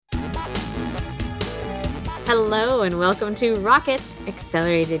Hello and welcome to Rocket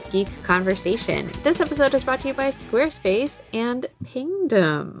Accelerated Geek Conversation. This episode is brought to you by Squarespace and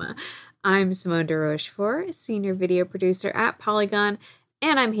Pingdom. I'm Simone de Rochefort, senior video producer at Polygon,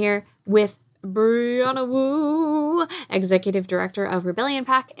 and I'm here with Brianna Wu, executive director of Rebellion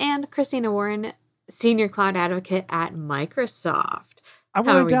Pack, and Christina Warren, senior cloud advocate at Microsoft. I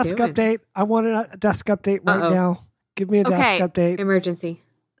want a desk update. I want a desk update right now. Give me a desk update. Emergency.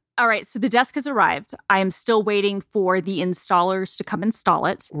 All right, so the desk has arrived. I am still waiting for the installers to come install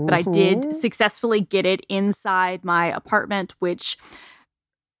it, but I did successfully get it inside my apartment, which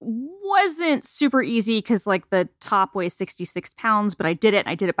wasn't super easy because like the top weighs 66 pounds, but I did it. And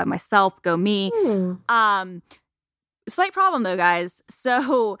I did it by myself. Go me. Slight problem though, guys.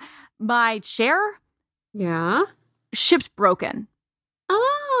 So my chair, shipped broken.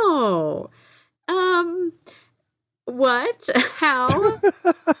 Oh, what? How?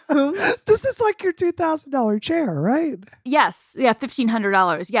 This is like your $2,000 chair, right? Yes. Yeah,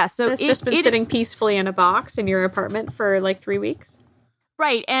 $1,500. Yeah. So it's just been sitting peacefully in a box in your apartment for like 3 weeks.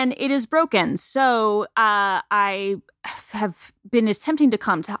 Right. And it is broken. So I have been attempting to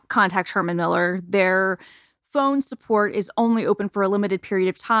contact Herman Miller. Their phone support is only open for a limited period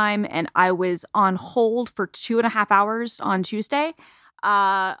of time. And I was on hold for 2.5 hours on Tuesday.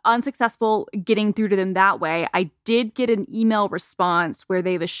 Unsuccessful getting through to them that way. I did get an email response where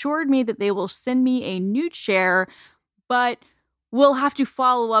they've assured me that they will send me a new chair, but we'll have to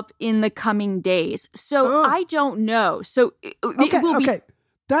follow up in the coming days. So I don't know. So it will be. Okay.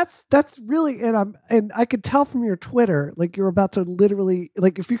 That's really, and I could tell from your Twitter, like you're about to literally,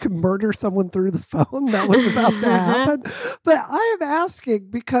 like if you could murder someone through the phone, that was about to happen. But I am asking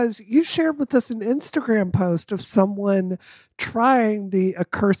because you shared with us an Instagram post of someone trying the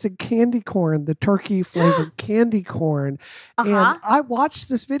accursed candy corn, the turkey flavored candy corn. And I watched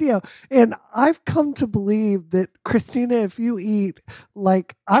this video and I've come to believe that Christina, if you eat,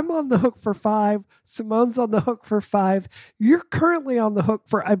 like I'm on the hook for 5, Simone's on the hook for 5, you're currently on the hook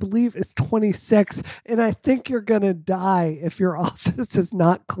for, I believe it's 26. And I think you're going to die if your office is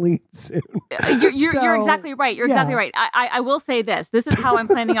not clean soon. You're exactly right. You're exactly right. I will say this. This is how I'm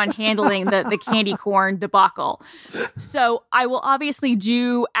planning on handling the candy corn debacle. So I will obviously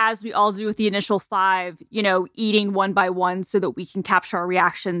do, as we all do with the initial 5, eating one by one so that we can capture our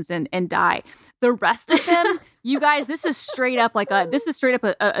reactions and die. The rest of them, you guys, this is straight up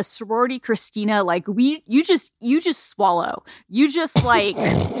a sorority Christina. Like you just swallow. You just like,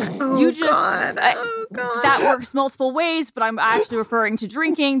 God. That works multiple ways, but I'm actually referring to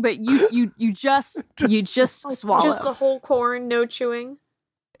drinking, but you just swallow. Just the whole corn, no chewing.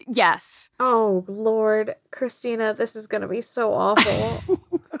 Yes. Oh, Lord. Christina, this is going to be so awful.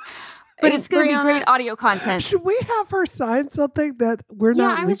 But it's going to be great audio content. Should we have her sign something that we're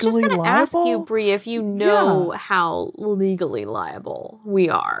not legally liable? I was just going to ask you, Brie, if you know how legally liable we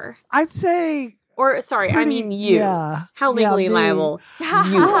are. I'd say... Or, sorry, I mean you. Yeah. How legally liable you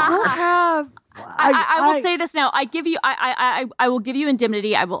are. We'll have... I will say this now. I will give you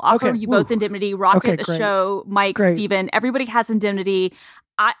indemnity. I will offer you both indemnity. Rocket, the show, Mike, Steven. Everybody has indemnity.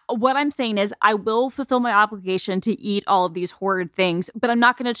 What I'm saying is I will fulfill my obligation to eat all of these horrid things, but I'm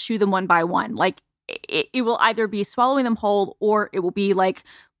not going to chew them one by one. Like it will either be swallowing them whole or it will be like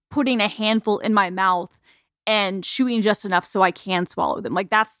putting a handful in my mouth and chewing just enough so I can swallow them. Like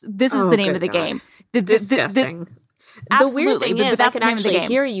this is the name of the game. Disgusting. The weird thing is I could actually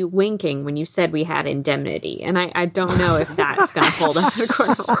hear you winking when you said we had indemnity, and I don't know if that's going to hold up the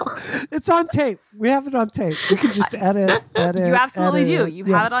court of law. It's on tape. We have it on tape. We can just edit. You absolutely do. You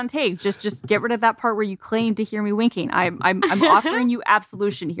have it on tape. Just get rid of that part where you claim to hear me winking. I'm offering you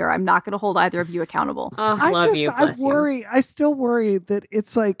absolution here. I'm not going to hold either of you accountable. I still worry that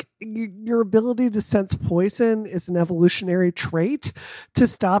it's like your ability to sense poison is an evolutionary trait to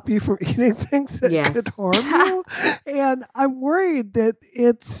stop you from eating things that could harm you. And I'm worried that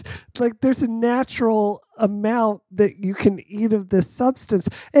it's like there's a natural amount that you can eat of this substance.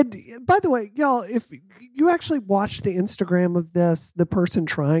 And by the way, y'all, if you actually watch the Instagram of this, the person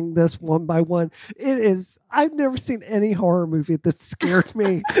trying this one by one, it is, I've never seen any horror movie that scared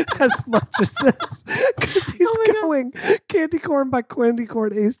me as much as this. Because he's going candy corn by candy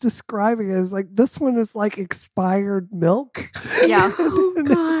corn. He's describing it as like, this one is like expired milk. Yeah. Oh,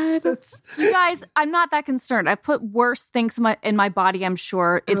 God. You guys, I'm not that concerned. I've put worse things in my body, I'm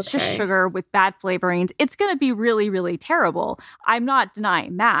sure. It's just sugar with bad flavorings. It's going to be really, really terrible. I'm not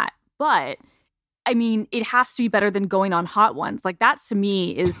denying that. But I mean, it has to be better than going on hot ones. Like that to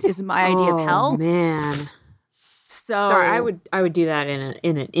me is my idea of hell. Man. So sorry, I would do that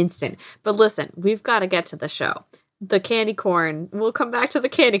in an instant. But listen, we've got to get to the show. The candy corn. We'll come back to the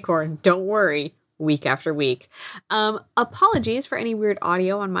candy corn. Don't worry. week after week. Apologies for any weird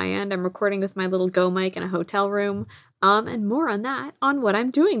audio on my end. I'm recording with my little Go mic in a hotel room. And more on that on what I'm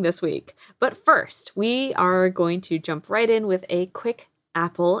doing this week. But first, we are going to jump right in with a quick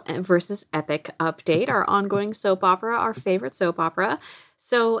Apple versus Epic update, our ongoing soap opera, our favorite soap opera.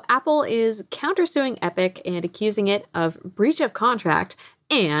 So Apple is countersuing Epic and accusing it of breach of contract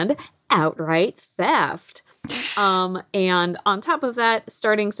and outright theft. And on top of that,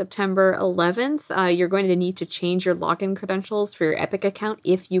 starting September 11th, you're going to need to change your login credentials for your Epic account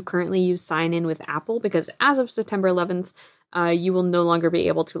if you currently use Sign In with Apple, because as of September 11th, you will no longer be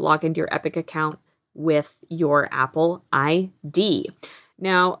able to log into your Epic account with your Apple ID.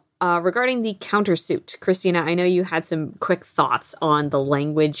 Now, regarding the countersuit, Christina, I know you had some quick thoughts on the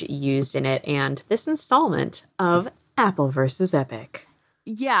language used in it and this installment of Apple versus Epic.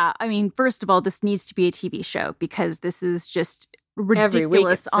 Yeah, I mean, first of all, this needs to be a TV show because this is just ridiculous. Every week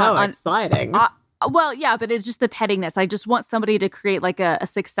it's so exciting. Well, yeah, but it's just the pettiness. I just want somebody to create like a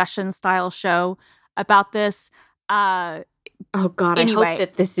Succession style show about this. Oh God, anyway. I hope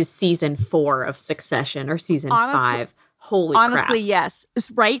that this is season 4 of Succession or season 5. Holy crap. Honestly, yes.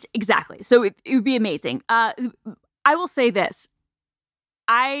 Right? Exactly. So it would be amazing. I will say this.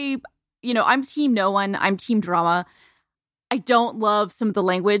 I'm team no one. I'm team drama. I don't love some of the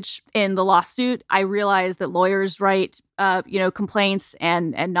language in the lawsuit. I realize that lawyers write, complaints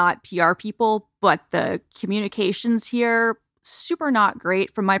and not PR people, but the communications here, super not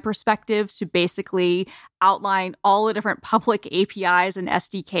great from my perspective to basically outline all the different public APIs and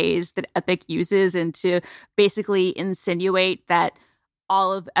SDKs that Epic uses and to basically insinuate that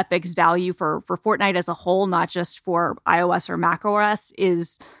all of Epic's value for Fortnite as a whole, not just for iOS or macOS,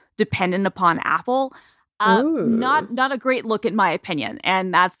 is dependent upon Apple. Not a great look in my opinion.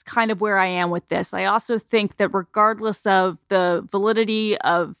 And that's kind of where I am with this. I also think that regardless of the validity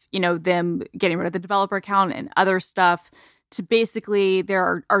of, them getting rid of the developer account and other stuff, to basically,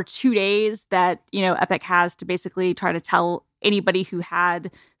 there are 2 days that, Epic has to basically try to tell anybody who had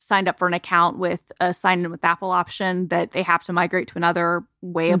signed up for an account with a sign in with Apple option that they have to migrate to another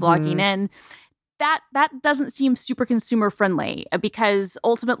way of logging in. That doesn't seem super consumer friendly because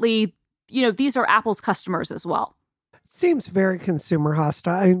ultimately, these are Apple's customers as well. Seems very consumer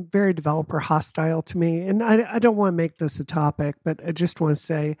hostile, very developer hostile to me. And I don't want to make this a topic, but I just want to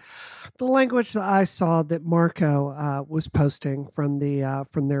say the language that I saw that Marco was posting from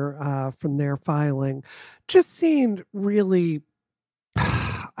their filing just seemed really,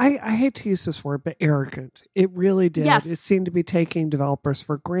 I hate to use this word, but arrogant. It really did. Yes. It seemed to be taking developers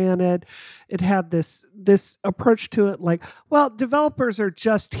for granted. It had this approach to it like, well, developers are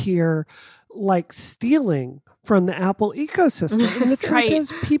just here like stealing from the Apple ecosystem. And the truth right. is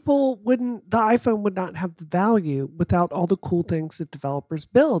the iPhone would not have the value without all the cool things that developers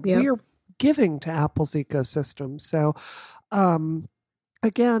build. Yep. We are giving to Apple's ecosystem. So,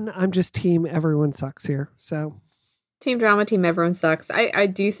 again, I'm just team everyone sucks here. So team drama, team everyone sucks. I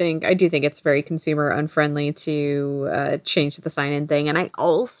do think it's very consumer unfriendly to change the sign-in thing. And I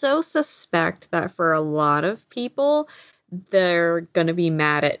also suspect that for a lot of people, they're going to be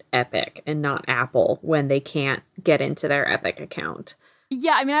mad at Epic and not Apple when they can't get into their Epic account.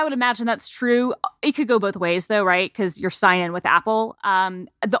 Yeah, I mean, I would imagine that's true. It could go both ways, though, right? Because you're signing in with Apple.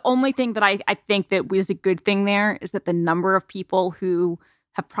 The only thing that I think that was a good thing there is that the number of people who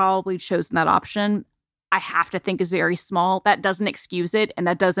have probably chosen that option, I have to think is very small. That doesn't excuse it, and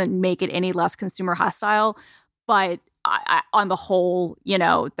that doesn't make it any less consumer hostile. But on the whole,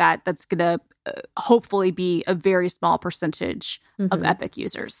 that's going to hopefully be a very small percentage of Epic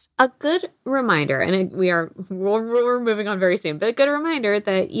users. A good reminder, and we're moving on very soon, but a good reminder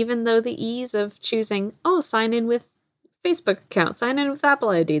that even though the ease of choosing, sign in with Facebook account, sign in with Apple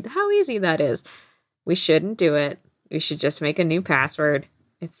ID, how easy that is, we shouldn't do it. We should just make a new password.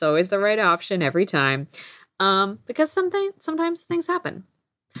 It's always the right option every time, because sometimes things happen.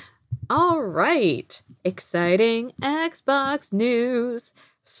 All right, exciting Xbox news.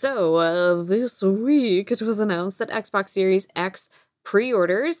 So this week it was announced that Xbox Series X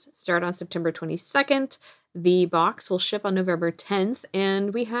pre-orders start on September 22nd. The box will ship on November 10th,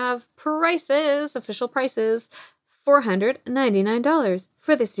 and we have official prices, $499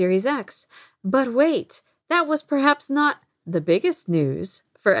 for the Series X. But wait, that was perhaps not the biggest news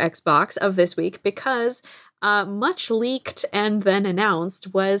for Xbox of this week, because much leaked and then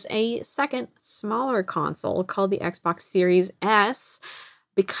announced was a second smaller console called the Xbox Series S,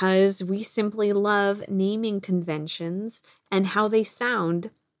 because we simply love naming conventions and how they sound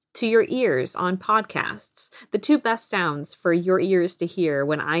to your ears on podcasts. The two best sounds for your ears to hear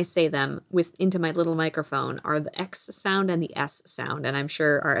when I say them into my little microphone are the X sound and the S sound. And I'm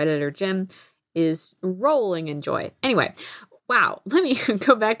sure our editor Jim is rolling in joy. Anyway, wow, let me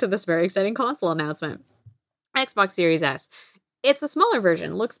go back to this very exciting console announcement. Xbox Series S. It's a smaller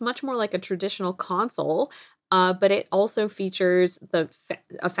version, looks much more like a traditional console, but it also features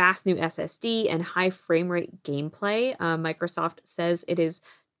a fast new SSD and high frame rate gameplay. Microsoft says it is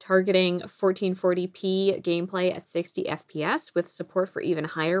targeting 1440p gameplay at 60 FPS with support for even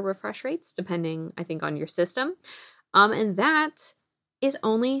higher refresh rates, depending, I think, on your system. And that is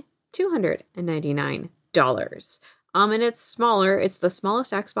only $299. And it's smaller. It's the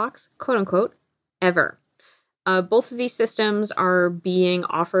smallest Xbox, quote unquote, ever. Both of these systems are being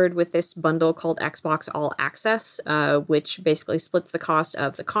offered with this bundle called Xbox All Access, which basically splits the cost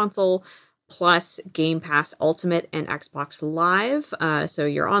of the console plus Game Pass Ultimate and Xbox Live. So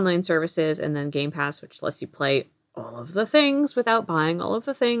your online services, and then Game Pass, which lets you play all of the things without buying all of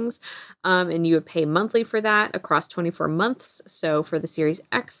the things. And you would pay monthly for that across 24 months. So for the Series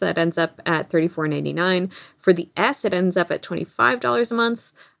X, that ends up at $34.99. For the S, it ends up at $25 a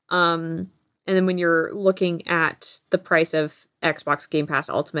month. And then when you're looking at the price of Xbox Game Pass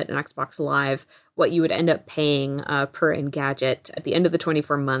Ultimate and Xbox Live, what you would end up paying per Engadget at the end of the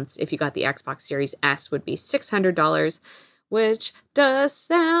 24 months if you got the Xbox Series S would be $600, which does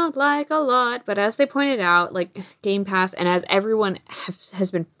sound like a lot. But as they pointed out, like Game Pass, and as everyone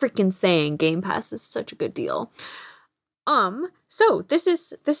has been freaking saying, Game Pass is such a good deal. So this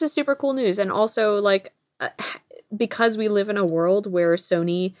is super cool news. And also, like, because we live in a world where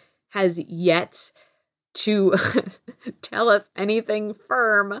Sony has yet to tell us anything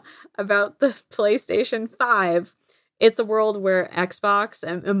firm about the PlayStation 5. It's a world where Xbox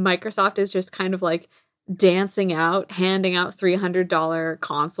and Microsoft is just kind of like dancing out, handing out $300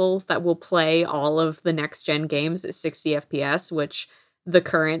 consoles that will play all of the next gen games at 60 FPS, which the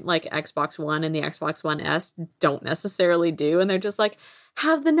current like Xbox One and the Xbox One S don't necessarily do. And they're just like,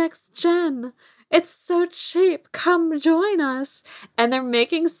 have the next gen. It's so cheap. Come join us. And they're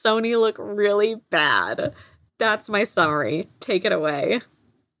making Sony look really bad. That's my summary. Take it away.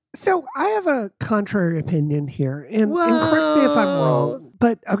 So I have a contrary opinion here, and correct me if I'm wrong.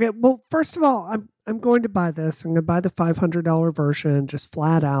 But okay, well, first of all, I'm going to buy this. I'm going to buy the $500 version, just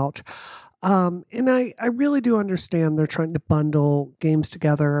flat out. And I really do understand they're trying to bundle games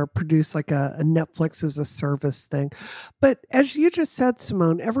together or produce like a Netflix as a service thing. But as you just said,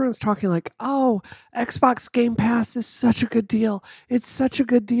 Simone, everyone's talking like, oh, Xbox Game Pass is such a good deal. It's such a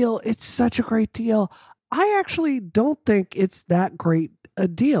good deal. It's such a great deal. I actually don't think it's that great a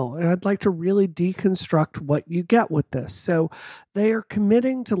deal. And I'd like to really deconstruct what you get with this. So they are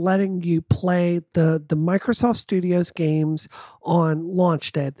committing to letting you play the Microsoft Studios games on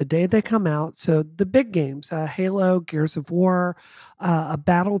launch day, the day they come out. So the big games, Halo, Gears of War,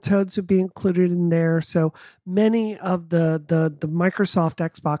 Battletoads would be included in there. So many of the Microsoft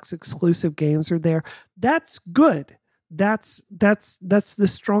Xbox exclusive games are there. That's good. That's the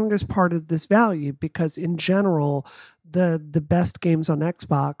strongest part of this value, because in general, the best games on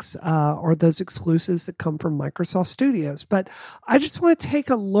Xbox are those exclusives that come from Microsoft Studios. But I just want to take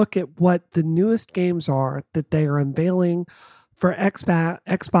a look at what the newest games are that they are unveiling for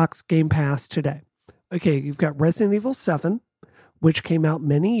Xbox Game Pass today. Okay, you've got Resident Evil 7, which came out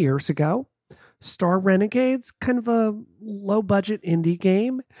many years ago. Star Renegades, kind of a low-budget indie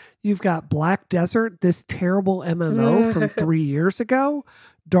game. You've got Black Desert, this terrible MMO from 3 years ago.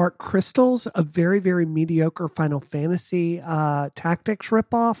 Dark Crystals, a very, very mediocre Final Fantasy tactics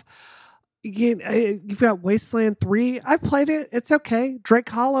ripoff. You've got Wasteland 3. I've played it. It's okay. Drake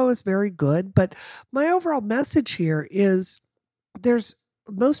Hollow is very good. But my overall message here is there's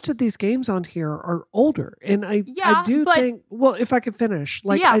most of these games on here are older. And I do think, well, if I could finish,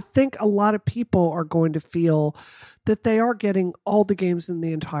 I think a lot of people are going to feel that they are getting all the games in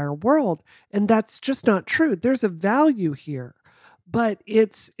the entire world. And that's just not true. There's a value here, but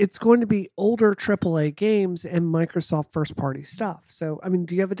it's going to be older AAA games and Microsoft first party stuff. So, I mean,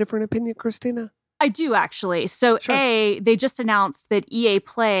 do you have a different opinion, Christina? I do, actually. So, sure. They just announced that EA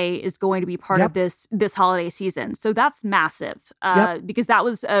Play is going to be part of this holiday season. So that's massive because that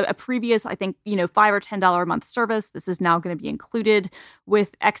was a previous, I think, $5 or $10 a month service. This is now going to be included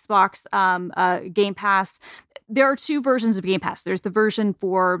with Xbox Game Pass. There are two versions of Game Pass. There's the version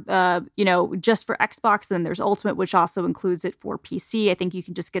for, just for Xbox, and then there's Ultimate, which also includes it for PC. I think you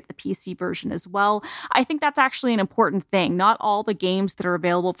can just get the PC version as well. I think that's actually an important thing. Not all the games that are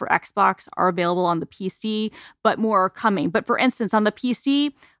available for Xbox are available on the PC, but more are coming. But for instance, on the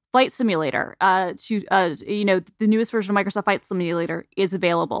PC, Flight Simulator, the newest version of Microsoft Flight Simulator is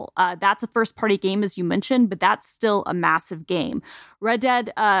available. That's a first-party game, as you mentioned, but that's still a massive game. Red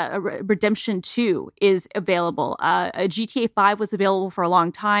Dead Redemption 2 is available. GTA 5 was available for a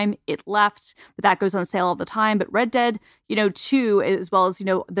long time. It left, but that goes on sale all the time. But Red Dead, 2, as well as, the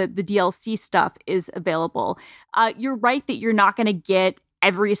DLC stuff is available. You're right that you're not going to get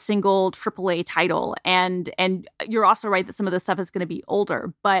every single AAA title. And you're also right that some of the stuff is going to be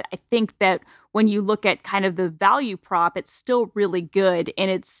older. But I think that when you look at kind of the value prop, it's still really good.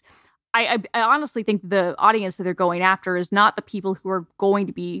 And I honestly think the audience that they're going after is not the people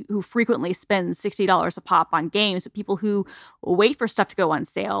who frequently spend $60 a pop on games, but people who wait for stuff to go on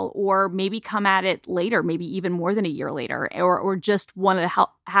sale, or maybe come at it later, maybe even more than a year later, or just want to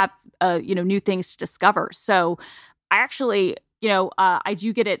have new things to discover. So I actually, I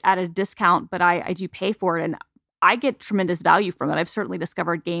do get it at a discount, but I do pay for it, and I get tremendous value from it. I've certainly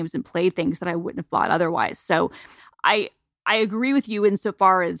discovered games and played things that I wouldn't have bought otherwise. So I agree with you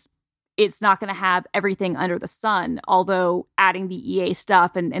insofar as it's not going to have everything under the sun, although adding the EA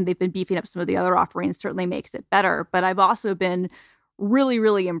stuff and they've been beefing up some of the other offerings certainly makes it better. But I've also been really,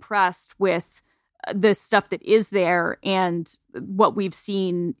 really impressed with the stuff that is there and what we've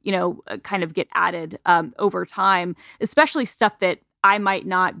seen, kind of get added over time, especially stuff that I might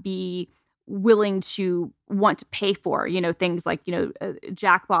not be willing to want to pay for, things like,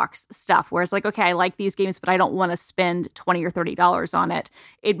 Jackbox stuff, where it's like, okay, I like these games, but I don't want to spend $20 or $30 on it.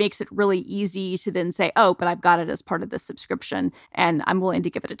 It makes it really easy to then say, oh, but I've got it as part of the subscription and I'm willing to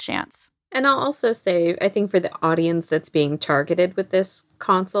give it a chance. And I'll also say, I think for the audience that's being targeted with this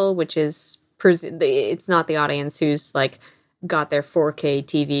console, which is, it's not the audience who's like got their 4K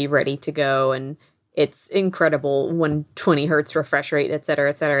TV ready to go and it's incredible 120 hertz refresh rate, et cetera,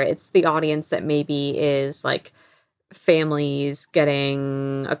 et cetera. It's the audience that maybe is like families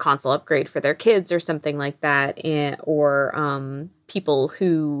getting a console upgrade for their kids or something like that, or people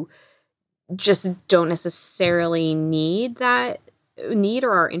who just don't necessarily need or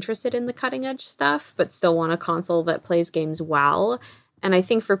are interested in the cutting edge stuff, but still want a console that plays games well. And I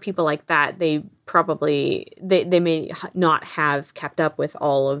think for people like that, they probably, they may not have kept up with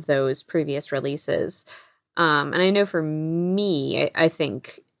all of those previous releases. And I know for me, I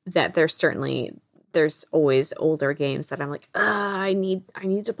think that there's always older games that I'm like, I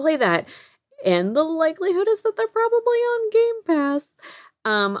need to play that. And the likelihood is that they're probably on Game Pass.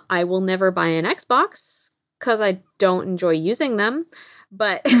 I will never buy an Xbox because I don't enjoy using them,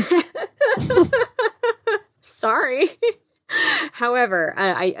 but sorry. However,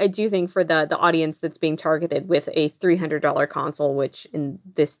 I do think for the audience that's being targeted with a $300 console, which in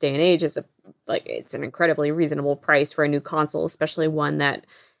this day and age is it's an incredibly reasonable price for a new console, especially one that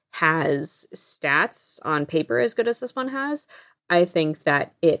has stats on paper as good as this one has. I think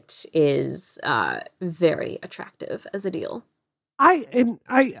that it is very attractive as a deal.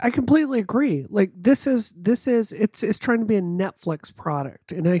 I completely agree. Like this is it's trying to be a Netflix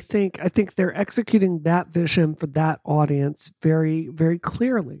product, and I think they're executing that vision for that audience very, very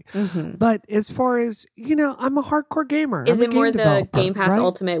clearly. Mm-hmm. But as far as I'm a hardcore gamer. Is it more the Game Pass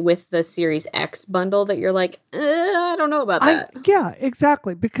Ultimate with the Series X bundle that you're like, I don't know about that? Yeah,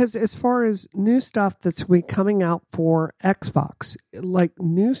 exactly. Because as far as new stuff that's coming out for Xbox, like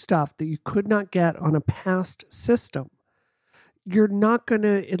new stuff that you could not get on a past system, you're not going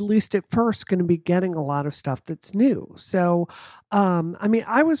to, at least at first, going to be getting a lot of stuff that's new. So,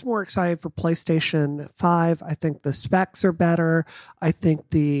 I was more excited for PlayStation 5. I think the specs are better. I think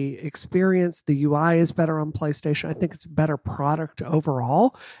the experience, the UI is better on PlayStation. I think it's a better product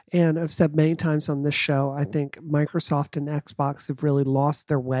overall. And I've said many times on this show, I think Microsoft and Xbox have really lost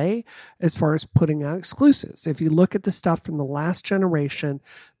their way as far as putting out exclusives. If you look at the stuff from the last generation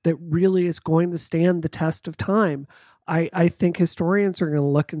that really is going to stand the test of time, I think historians are going to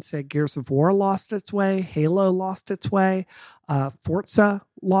look and say Gears of War lost its way, Halo lost its way, Forza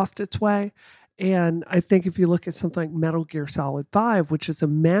lost its way. And I think if you look at something like Metal Gear Solid 5, which is a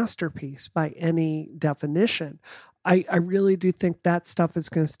masterpiece by any definition, I really do think that stuff is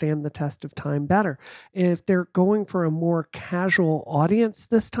going to stand the test of time better. If they're going for a more casual audience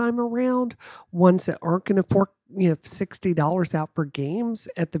this time around, ones that aren't going to fork $60 out for games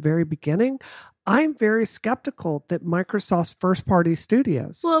at the very beginning, I'm very skeptical that Microsoft's first-party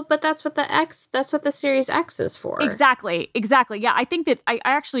studios. Well, but that's what the Series X is for. Exactly. Yeah, I think that I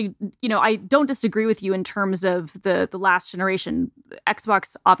actually, I don't disagree with you in terms of the last generation.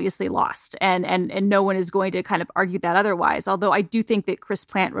 Xbox obviously lost, and no one is going to kind of argue that otherwise. Although I do think that Chris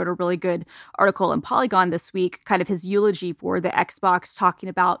Plant wrote a really good article in Polygon this week, kind of his eulogy for the Xbox, talking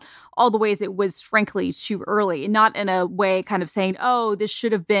about all the ways it was frankly too early, and not in a way kind of saying, oh, this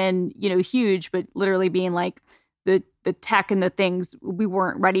should have been, huge, but literally being like the tech and the things, we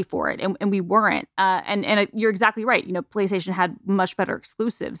weren't ready for it, and we weren't. And you're exactly right. PlayStation had much better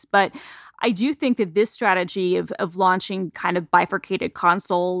exclusives, but I do think that this strategy of launching kind of bifurcated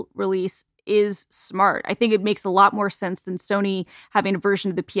console release is smart. I think it makes a lot more sense than Sony having a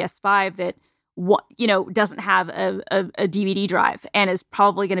version of the PS5 that doesn't have a DVD drive and is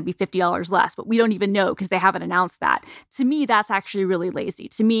probably going to be $50 less, but we don't even know because they haven't announced that. To me, that's actually really lazy.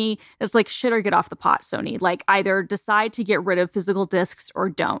 To me, it's like, shit or get off the pot, Sony. Like, either decide to get rid of physical discs or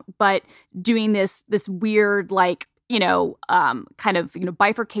don't. But doing this weird, like, kind of,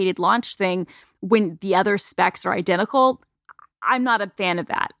 bifurcated launch thing when the other specs are identical, I'm not a fan of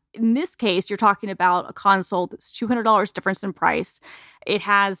that. In this case, you're talking about a console that's $200 difference in price. It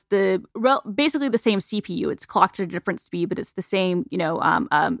has basically the same CPU. It's clocked at a different speed, but it's the same,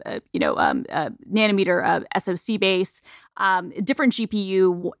 nanometer SoC base. Different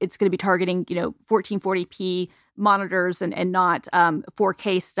GPU. It's going to be targeting, 1440p monitors and not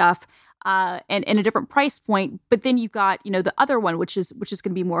 4K stuff. And a different price point. But then you've got, the other one, which is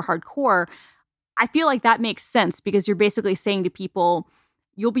going to be more hardcore. I feel like that makes sense because you're basically saying to people,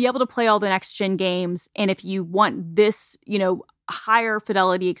 you'll be able to play all the next gen games. And if you want this, higher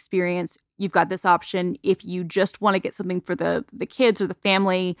fidelity experience, you've got this option. If you just want to get something for the kids or the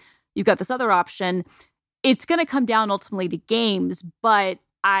family, you've got this other option. It's going to come down ultimately to games. But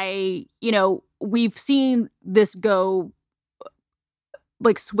we've seen this go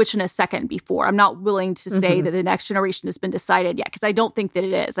like switch in a second before. I'm not willing to say that the next generation has been decided yet, because I don't think that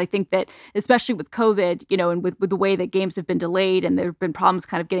it is. I think that, especially with COVID, and with the way that games have been delayed and there have been problems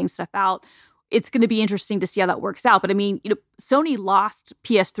kind of getting stuff out, it's going to be interesting to see how that works out. But I mean, Sony lost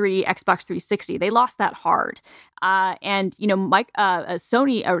PS3, Xbox 360. They lost that hard. And Nintendo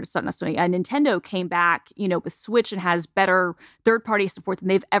came back, with Switch and has better third-party support than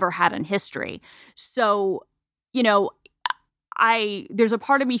they've ever had in history. So, there's a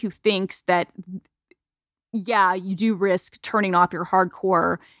part of me who thinks that, yeah, you do risk turning off your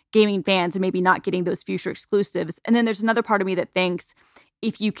hardcore gaming fans and maybe not getting those future exclusives. And then there's another part of me that thinks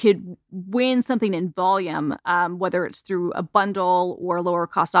if you could win something in volume, whether it's through a bundle or lower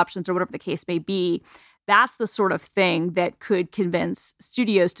cost options or whatever the case may be, that's the sort of thing that could convince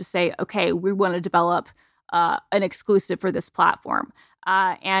studios to say, okay, we want to develop an exclusive for this platform.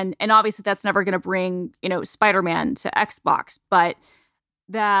 And obviously that's never going to bring, Spider-Man to Xbox, but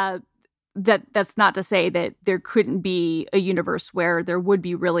that's not to say that there couldn't be a universe where there would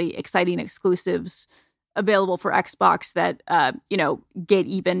be really exciting exclusives available for Xbox that, get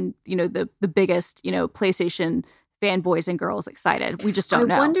even, the biggest, PlayStation fanboys and girls excited. We just don't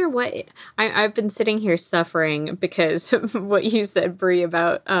know. I wonder what I've been sitting here suffering because what you said, Brie,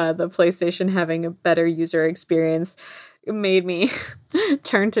 about the PlayStation having a better user experience made me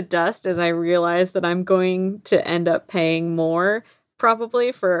turn to dust as I realized that I'm going to end up paying more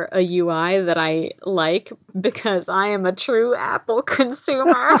probably for a UI that I like because I am a true Apple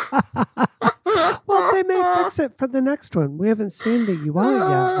consumer. Well, they may fix it for the next one. We haven't seen the UI yet,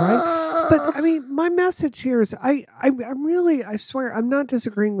 right? But I mean, my message here is I swear, I'm not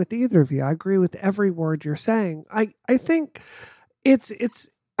disagreeing with either of you. I agree with every word you're saying. I think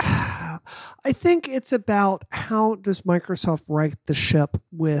I think it's about how does Microsoft right the ship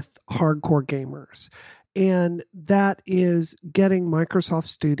with hardcore gamers. And that is getting Microsoft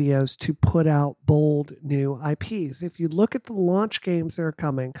Studios to put out bold new IPs. If you look at the launch games that are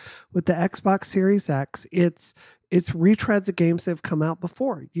coming with the Xbox Series X, it's retreads of games that have come out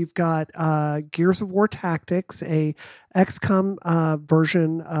before. You've got Gears of War Tactics, a XCOM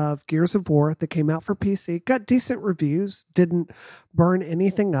version of Gears of War that came out for PC. Got decent reviews, didn't burn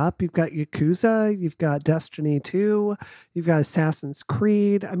anything up. You've got Yakuza, you've got Destiny 2, you've got Assassin's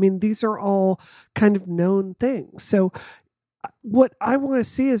Creed. I mean, these are all kind of known things. So what I want to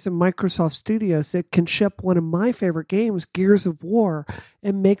see is a Microsoft Studios that can ship one of my favorite games, Gears of War,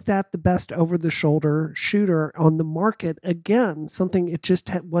 and make that the best over-the-shoulder shooter on the market. Again, something it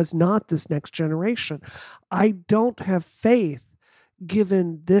just was not this next generation. I don't have faith,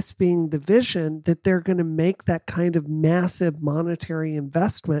 given this being the vision, that they're going to make that kind of massive monetary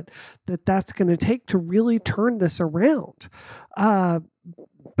investment that's going to take to really turn this around.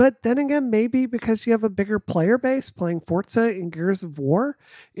 But then again, maybe because you have a bigger player base playing Forza and Gears of War,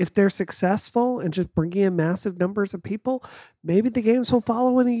 if they're successful and just bringing in massive numbers of people, maybe the games will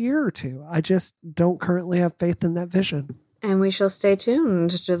follow in a year or two. I just don't currently have faith in that vision. And we shall stay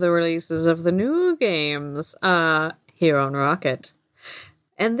tuned to the releases of the new games here on Rocket.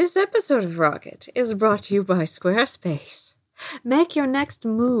 And this episode of Rocket is brought to you by Squarespace. Make your next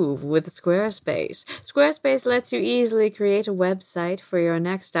move with Squarespace. Squarespace lets you easily create a website for your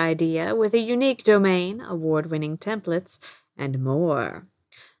next idea with a unique domain, award-winning templates, and more.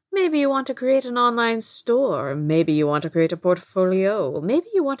 Maybe you want to create an online store. Maybe you want to create a portfolio. Maybe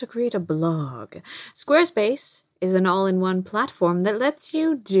you want to create a blog. Squarespace is an all-in-one platform that lets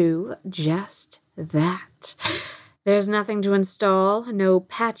you do just that. There's nothing to install, no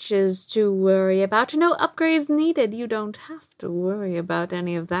patches to worry about, no upgrades needed. You don't have to worry about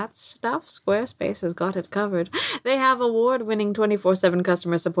any of that stuff. Squarespace has got it covered. They have award-winning 24/7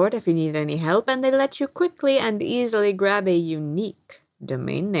 customer support if you need any help, and they let you quickly and easily grab a unique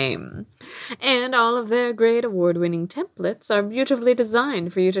domain name. And all of their great award-winning templates are beautifully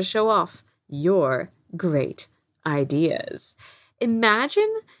designed for you to show off your great ideas.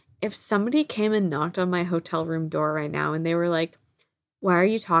 Imagine if somebody came and knocked on my hotel room door right now and they were like, why are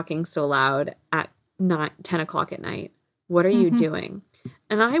you talking so loud at 10 o'clock at night? What are you doing?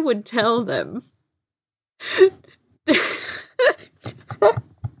 And I would tell them that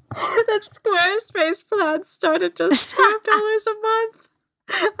Squarespace plans start at just $12 a month.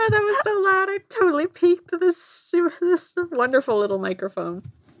 And I was so loud, I totally peaked this wonderful little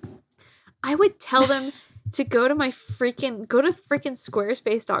microphone. I would tell them to go to freaking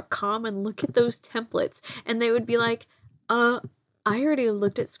Squarespace.com and look at those templates. And they would be like, I already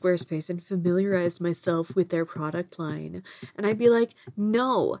looked at Squarespace and familiarized myself with their product line. And I'd be like,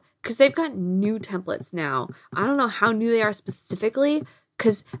 no, because they've got new templates now. I don't know how new they are specifically,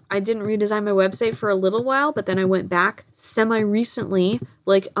 because I didn't redesign my website for a little while, but then I went back semi-recently,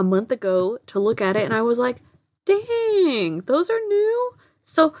 like a month ago, to look at it. And I was like, dang, those are new?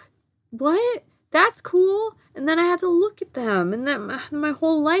 So what? That's cool. And then I had to look at them. And then my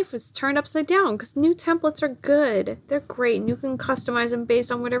whole life was turned upside down because new templates are good. They're great. And you can customize them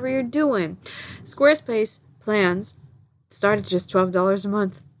based on whatever you're doing. Squarespace plans start at just $12 a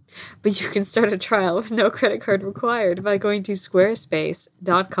month. But you can start a trial with no credit card required by going to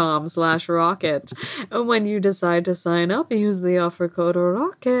squarespace.com/rocket. And when you decide to sign up, use the offer code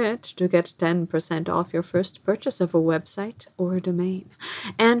ROCKET to get 10% off your first purchase of a website or a domain.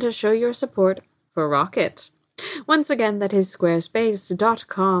 And to show your support for Rocket. Once again, that is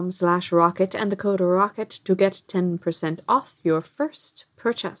squarespace.com/rocket and the code ROCKET to get 10% off your first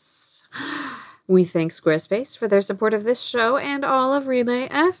purchase. We thank Squarespace for their support of this show and all of Relay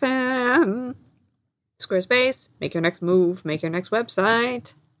FM. Squarespace, make your next move, make your next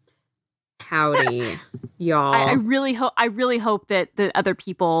website. Howdy, y'all. I really hope that the other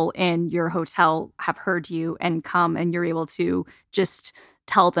people in your hotel have heard you and come and you're able to just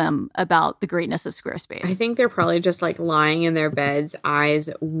tell them about the greatness of Squarespace. I think they're probably just like lying in their beds, eyes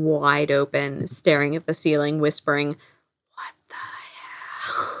wide open, staring at the ceiling, whispering, what the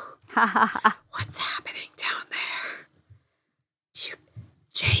hell? What's happening down there?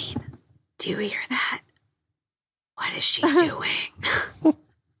 Jane, do you hear that? What is she doing?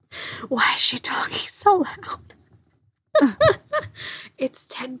 Why is she talking so loud? It's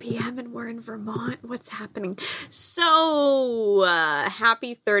 10 p.m. and we're in Vermont. What's happening? So,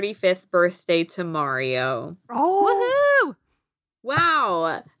 happy 35th birthday to Mario. Oh, woohoo!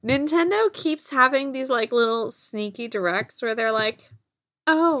 Wow. Nintendo keeps having these like little sneaky directs where they're like,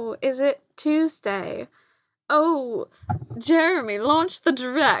 oh, is it Tuesday? Oh, Jeremy, launch the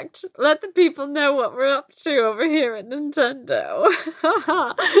direct. Let the people know what we're up to over here at Nintendo.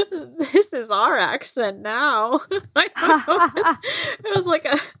 This is our accent now. I don't know. It was like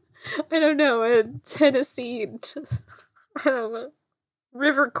a Tennessee,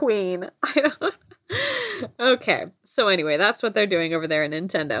 River Queen. Okay, so anyway, that's what they're doing over there at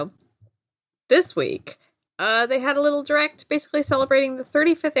Nintendo. This week, they had a little direct basically celebrating the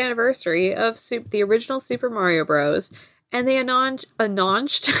 35th anniversary of the original Super Mario Bros. And they announced, and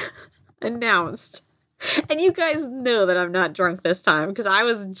you guys know that I'm not drunk this time because I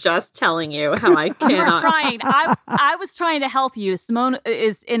was just telling you how I cannot. I was trying to help you. Simone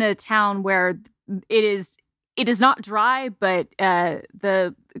is in a town where it is not dry, but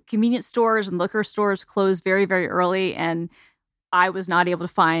the convenience stores and liquor stores close very, very early, and I was not able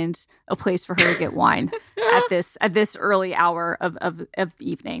to find a place for her to get wine at this early hour of the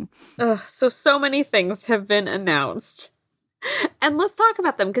evening. So many things have been announced And let's talk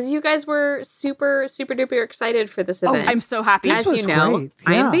about them because you guys were super, super duper excited for this event. I'm so happy. As you know, great.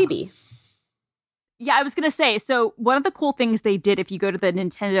 I am baby. Yeah, I was going to say, so one of the cool things they did, if you go to the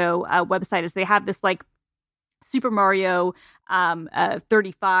Nintendo website, is they have this like Super Mario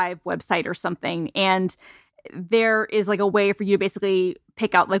 35 website or something. And there is like a way for you to basically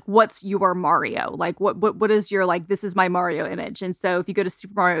pick out like what's your Mario, like what is your like this is my Mario image. And so if you go to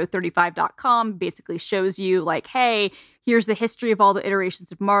supermario35.com, basically shows you like, hey, here's the history of all the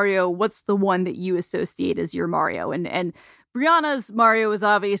iterations of Mario, what's the one that you associate as your Mario. And Brianna's Mario is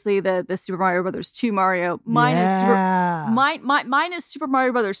obviously the Super Mario Brothers 2 Mario. Mine is Super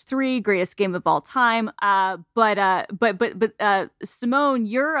Mario Brothers 3, greatest game of all time. But Simone,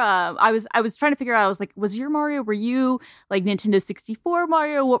 you're I was trying to figure out. I was like, was your Mario? Were you like Nintendo 64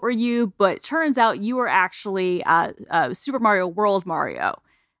 Mario? What were you? But turns out you were actually Super Mario World Mario.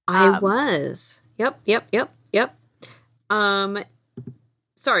 I was. Yep.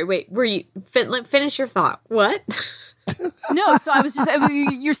 Sorry. Wait. Were you finish your thought? What? No, so I was just,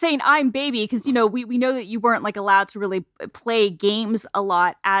 you're saying I'm baby because, you know, we know that you weren't like allowed to really play games a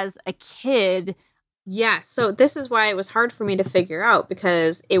lot as a kid. Yeah, so this is why it was hard for me to figure out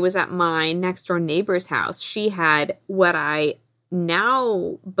because it was at my next door neighbor's house. She had what I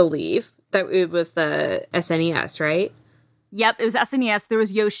now believe that it was the SNES, right? Yep, it was SNES. There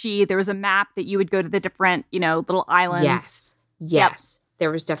was Yoshi. There was a map that you would go to the different, you know, little islands. Yes. Yep. There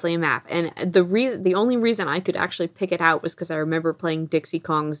was definitely a map. And the only reason I could actually pick it out was because I remember playing Dixie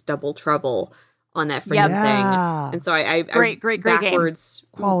Kong's Double Trouble on that freaking thing. And so I great backwards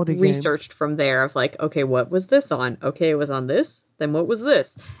game. Quality researched from there of like, okay, what was this on? Okay, it was on this. Then what was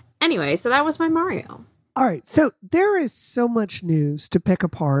this? Anyway, so that was my Mario. All right, so there is so much news to pick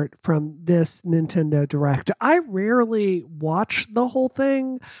apart from this Nintendo Direct. I rarely watch the whole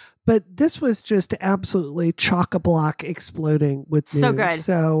thing, but this was just absolutely chock-a-block exploding with news. So good.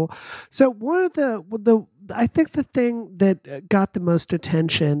 So one of the I think the thing that got the most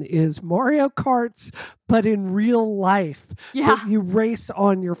attention is Mario Karts, but in real life. Yeah. That you race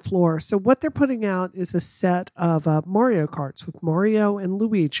on your floor. So what they're putting out is a set of Mario Karts with Mario and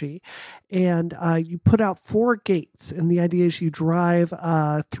Luigi. And you put out 4 gates. And the idea is you drive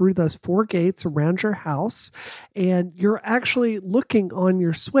through those 4 gates around your house. And you're actually looking on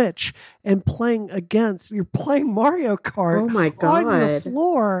your Switch and you're playing Mario Kart on your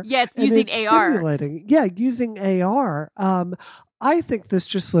floor. Yeah, it's using AR. Simulating. Yeah, using AR. I think this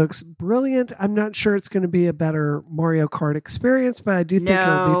just looks brilliant. I'm not sure it's going to be a better Mario Kart experience, but I do think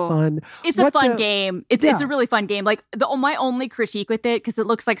it'll be fun. It's a fun game. It's a really fun game. Like my only critique with it, because it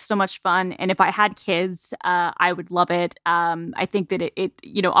looks like so much fun, and if I had kids, I would love it. I think that it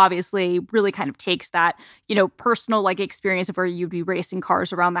you know, obviously really kind of takes that, you know, personal like experience of where you'd be racing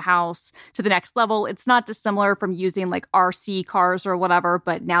cars around the house to the next level. It's not dissimilar from using like RC cars or whatever,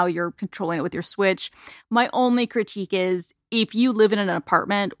 but now you're controlling it with your Switch. My only critique is, if you live in an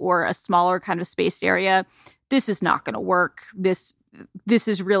apartment or a smaller kind of spaced area, this is not going to work. This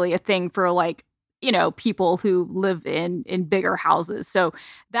is really a thing for like, you know, people who live in bigger houses. So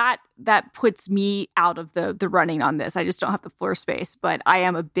that puts me out of the running on this. I just don't have the floor space, but I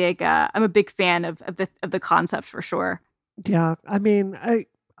am a big fan of the concept for sure. Yeah, I mean, I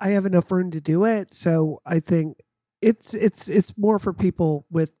have enough room to do it, so I think it's more for people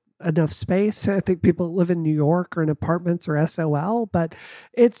with enough space. I think people that live in New York or in apartments or SOL, but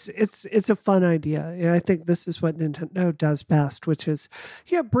it's a fun idea. And I think this is what Nintendo does best, which is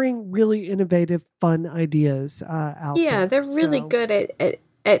bring really innovative, fun ideas out. Yeah, they're really good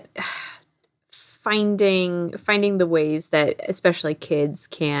at finding the ways that especially kids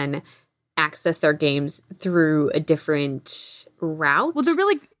can access their games through a different route. Well,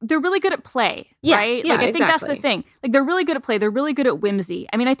 they're really good at play, yes, right? Yeah, like I think exactly. that's the thing. Like they're really good at play. They're really good at whimsy.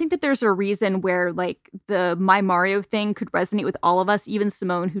 I mean, I think that there's a reason where like the My Mario thing could resonate with all of us, even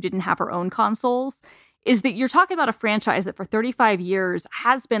Simone, who didn't have her own consoles. Is that you're talking about a franchise that for 35 years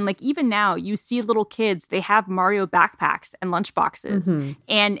has been like, even now you see little kids, they have Mario backpacks and lunchboxes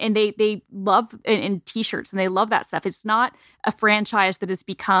and they love and t-shirts and they love that stuff. It's not a franchise that has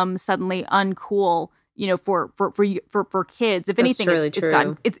become suddenly uncool, you know, for kids. If anything,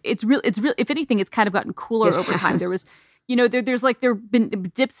 it's real. If anything, it's kind of gotten cooler over time. There was, you know, there's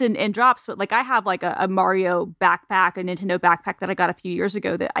been dips and drops, but like I have like a Mario backpack, a Nintendo backpack that I got a few years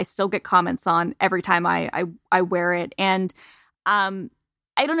ago that I still get comments on every time I wear it. And I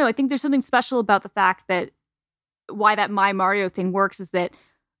don't know, I think there's something special about the fact that why that My Mario thing works is that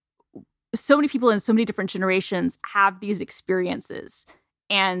so many people in so many different generations have these experiences.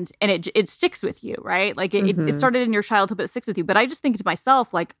 and it sticks with you, right? Like it started in your childhood, but it sticks with you. But I just think to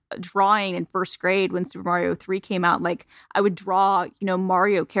myself, like drawing in first grade when Super Mario 3 came out, like I would draw,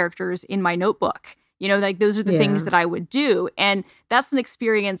 Mario characters in my notebook. Like those are the things that I would do. And that's an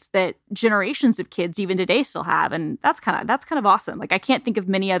experience that generations of kids even today still have. And that's kind of awesome. Like I can't think of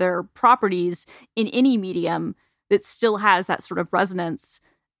many other properties in any medium that still has that sort of resonance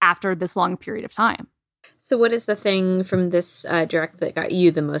after this long period of time. So what is the thing from this direct that got you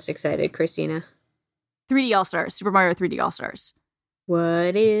the most excited, Christina? 3D All-Stars, Super Mario 3D All-Stars.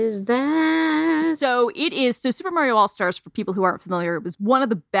 What is that? So Super Mario All-Stars, for people who aren't familiar, it was one of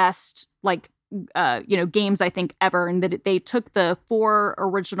the best, games I think ever, and that they took the 4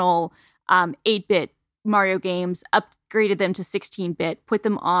 original 8-bit Mario games, upgraded them to 16-bit, put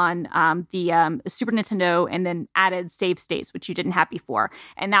them on the Super Nintendo, and then added save states, which you didn't have before.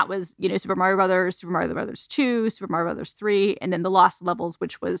 And that was, Super Mario Brothers, Super Mario Brothers 2, Super Mario Brothers 3, and then the Lost Levels,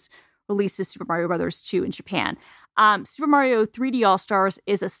 which was released as Super Mario Brothers 2 in Japan. Super Mario 3D All-Stars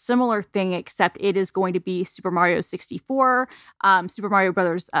is a similar thing, except it is going to be Super Mario 64, Super Mario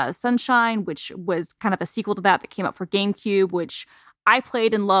Brothers Sunshine, which was kind of a sequel to that came out for GameCube, which I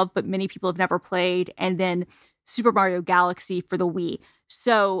played and loved, but many people have never played, and then Super Mario Galaxy for the Wii.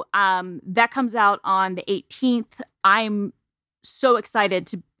 So that comes out on the 18th. I'm so excited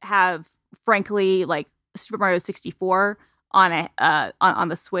to have, frankly, like Super Mario 64 on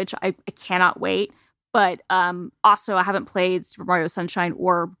the Switch. I cannot wait. But also, I haven't played Super Mario Sunshine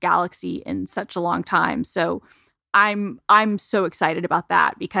or Galaxy in such a long time, so I'm so excited about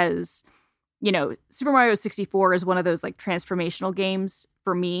that because Super Mario 64 is one of those like transformational games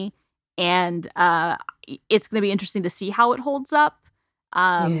for me, and it's going to be interesting to see how it holds up.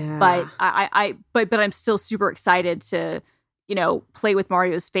 But I'm still super excited to play with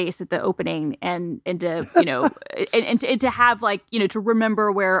Mario's face at the opening and to, and to have like, to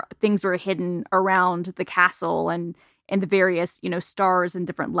remember where things are hidden around the castle and the various, stars and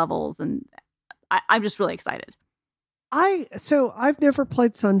different levels. And I'm just really excited. I've never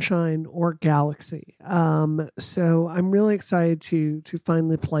played Sunshine or Galaxy. So I'm really excited to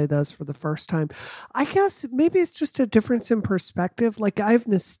finally play those for the first time. I guess maybe it's just a difference in perspective. Like I have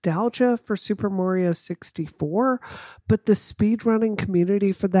nostalgia for Super Mario 64, but the speedrunning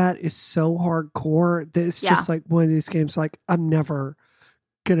community for that is so hardcore that it's just like one of these games like I'm never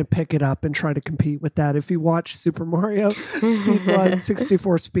gonna pick it up and try to compete with that. If you watch Super Mario speedrun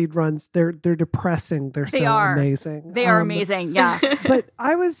 64 speedruns, they're depressing. They're amazing. They are amazing. Yeah. But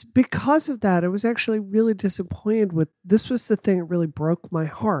because of that, I was actually really disappointed with this. Was the thing that really broke my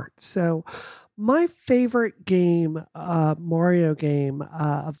heart. So my favorite game, Mario game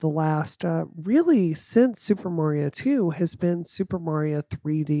of the last really since Super Mario 2 has been Super Mario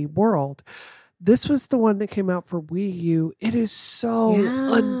 3D World. This was the one that came out for Wii U. It is so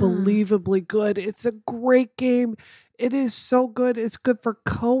unbelievably good. It's a great game. It is so good. It's good for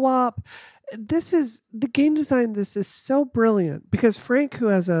co-op. The game design. This is so brilliant because Frank, who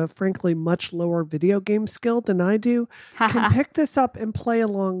has a frankly much lower video game skill than I do, can pick this up and play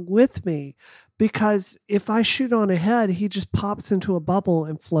along with me. Because if I shoot on ahead, he just pops into a bubble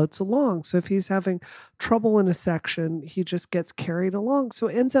and floats along. So if he's having trouble in a section, he just gets carried along. So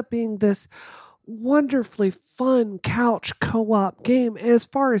it ends up being this wonderfully fun couch co-op game. As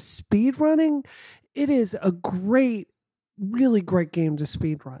far as speedrunning, it is a really great game to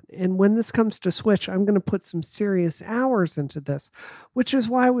speedrun. And when this comes to Switch, I'm going to put some serious hours into this, which is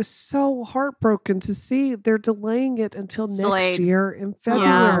why I was so heartbroken to see they're delaying it until next year in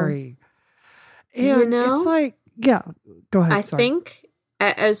February. And it's like, go ahead. I think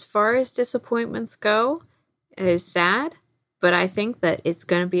as far as disappointments go, it is sad, but I think that it's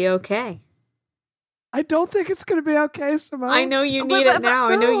going to be okay. I don't think it's going to be okay, Simone. I know you need it now.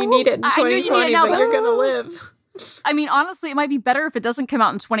 I know you need it in 2020, but you're going to live. I mean, honestly, it might be better if it doesn't come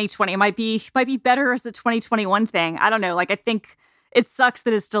out in 2020. It might be better as a 2021 thing. I don't know. Like, I think it sucks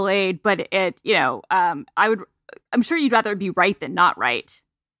that it's delayed, but I'm sure you'd rather be right than not right.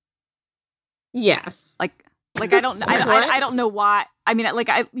 Yes. Like I don't know why. I mean,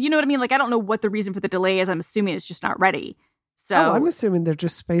 you know what I mean? Like, I don't know what the reason for the delay is. I'm assuming it's just not ready. So I'm assuming they're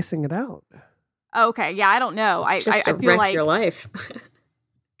just spacing it out. Okay. Yeah. I don't know. I feel wreck like your life.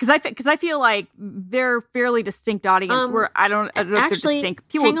 Because I feel like they're fairly distinct audience. Where I don't know if they're distinct.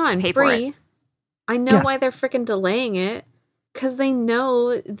 People hang on, pay Brie, for it. I know why they're freaking delaying it. Because they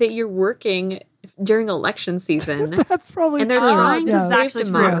know that you're working during election season. That's probably and they're true. trying to Yes. save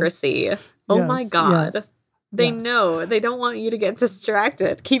democracy. Yes. Oh my God. Yes. They know. They don't want you to get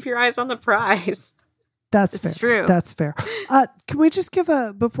distracted. Keep your eyes on the prize. That's it's fair. True. That's fair. Can we just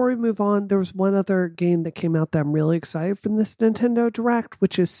before we move on, there was one other game that came out that I'm really excited from this Nintendo Direct,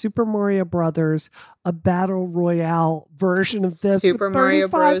 which is Super Mario Brothers, a battle royale version of this. Super Mario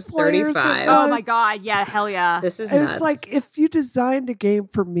Bros. 35. Oh my God. Yeah, hell yeah. This is and nuts. It's like if you designed a game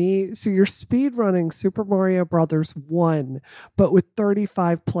for me, so you're speed running Super Mario Brothers 1, but with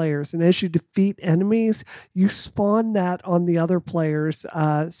 35 players. And as you defeat enemies, you spawn that on the other player's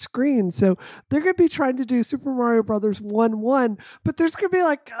screen. So they're going to be trying to do Super Mario Brothers 1-1, but there's going to be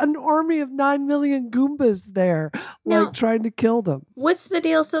like an army of 9 million Goombas there, like trying to kill them. What's the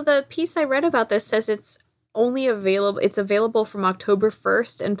deal? So the piece I read about this says it's available from October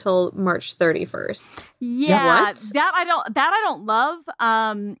 1st until March 31st. Yeah, what? that I don't love.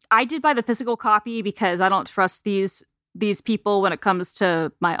 I did buy the physical copy because I don't trust these people when it comes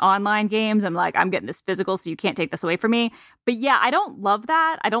to my online games. I'm like, I'm getting this physical, so you can't take this away from me. But yeah, I don't love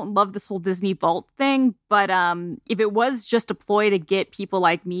that. I don't love this whole Disney Vault thing. But if it was just a ploy to get people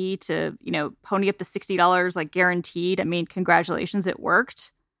like me to, pony up the $60 like guaranteed, I mean, congratulations, it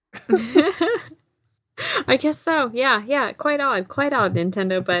worked. I guess so. Yeah. Quite odd,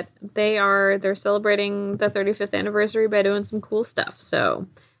 Nintendo. But they're celebrating the 35th anniversary by doing some cool stuff. So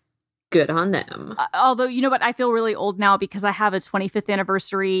good on them. Although, you know what? I feel really old now because I have a 25th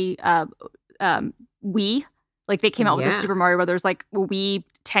anniversary Wii. Like, they came out with the Super Mario Brothers, like, Wii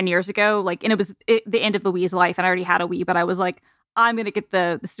 10 years ago. Like, and it was the end of the Wii's life, and I already had a Wii, but I was like, I'm going to get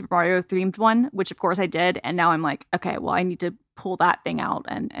the Super Mario themed one, which, of course, I did. And now I'm like, okay, well, I need to pull that thing out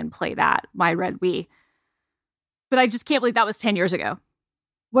and play that, my red Wii. But I just can't believe that was 10 years ago.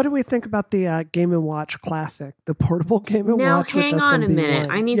 What do we think about the Game & Watch Classic, the portable Game & Watch? Now, hang on a minute.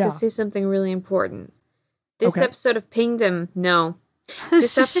 I need to say something really important. This episode of Pingdom,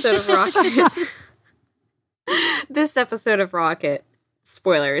 this episode of Rocket. This episode of Rocket,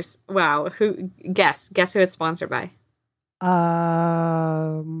 spoilers. Wow, guess who it's sponsored by?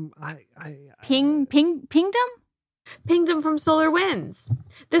 Pingdom? Pingdom from SolarWinds.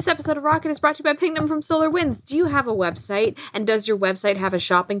 This episode of Rocket is brought to you by Pingdom from SolarWinds. Do you have a website? And does your website have a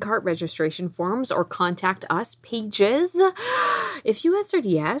shopping cart, registration forms, or contact us pages? If you answered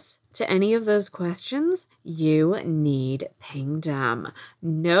yes to any of those questions, you need Pingdom.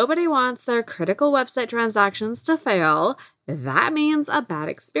 Nobody wants their critical website transactions to fail. That means a bad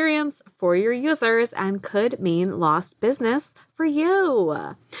experience for your users and could mean lost business for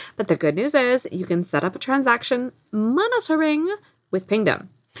you. But the good news is you can set up a transaction monitoring with Pingdom.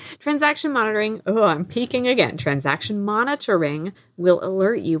 Transaction monitoring, I'm peeking again. Transaction monitoring will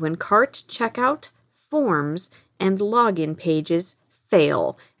alert you when cart, checkout, forms, and login pages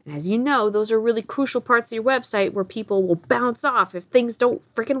fail. And as you know, those are really crucial parts of your website where people will bounce off if things don't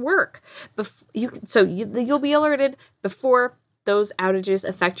freaking work. You'll be alerted before those outages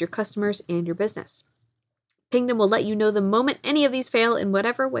affect your customers and your business. Pingdom will let you know the moment any of these fail in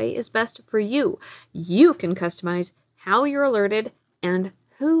whatever way is best for you. You can customize how you're alerted and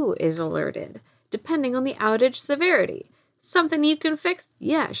who is alerted, depending on the outage severity. Something you can fix?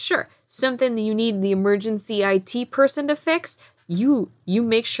 Yeah, sure. Something you need the emergency IT person to fix? You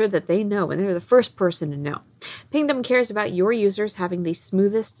make sure that they know, and they're the first person to know. Pingdom cares about your users having the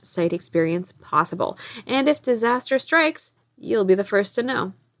smoothest site experience possible. And if disaster strikes, you'll be the first to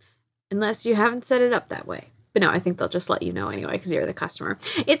know. Unless you haven't set it up that way. But no, I think they'll just let you know anyway because you're the customer.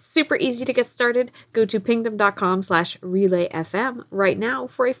 It's super easy to get started. Go to pingdom.com/relayfm right now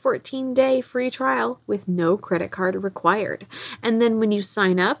for a 14-day free trial with no credit card required. And then when you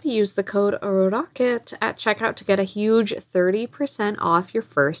sign up, use the code ROCKET at checkout to get a huge 30% off your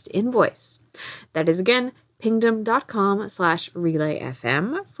first invoice. That is again,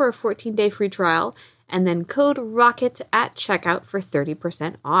 pingdom.com/relayfm for a 14-day free trial, and then code ROCKET at checkout for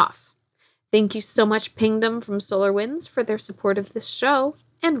 30% off. Thank you so much, Pingdom from SolarWinds, for their support of this show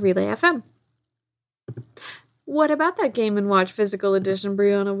and Relay FM. What about that Game & Watch physical edition,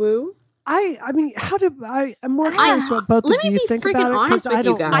 Brianna Wu? I'm more curious what both of you think about it. Let me be freaking honest with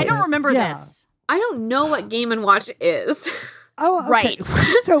you guys. I don't remember this. I don't know what Game & Watch is. Oh, okay. Right.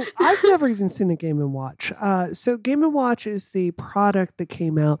 So I've never even seen a Game & Watch. So Game & Watch is the product that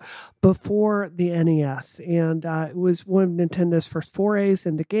came out before the NES, and it was one of Nintendo's first forays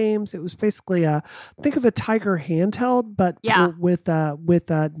into games. It was basically think of a Tiger handheld, but with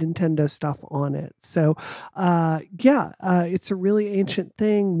Nintendo stuff on it. So it's a really ancient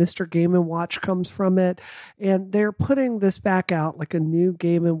thing. Mr. Game & Watch comes from it, and they're putting this back out like a new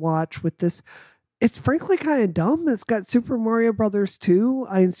Game & Watch with this. It's frankly kind of dumb. It's got Super Mario Brothers 2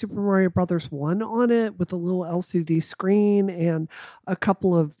 and Super Mario Brothers 1 on it with a little LCD screen and a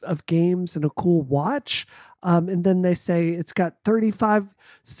couple of games and a cool watch. And then they say it's got 35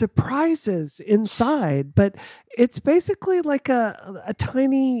 surprises inside, but it's basically like a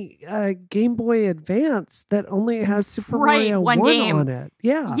tiny Game Boy Advance that only has Super Mario 1 on it.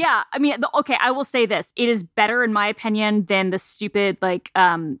 Yeah. Yeah. I mean, okay, I will say this. It is better, in my opinion, than the stupid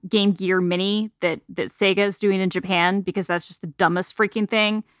Game Gear Mini that Sega is doing in Japan, because that's just the dumbest freaking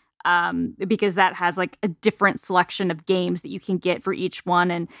thing. Because that has like a different selection of games that you can get for each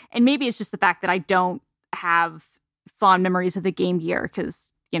one. And maybe it's just the fact that I don't have fond memories of the Game Gear,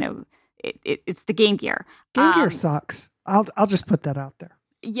 because, it's the Game Gear. Game Gear sucks. I'll just put that out there.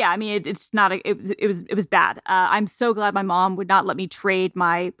 Yeah, I mean, it's not it was bad. I'm so glad my mom would not let me trade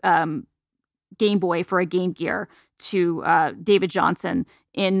my Game Boy for a Game Gear to David Johnson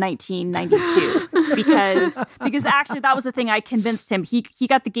in 1992 because actually that was the thing. I convinced him. He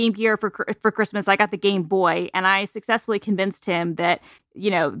got the Game Gear for Christmas. I got the Game Boy, and I successfully convinced him that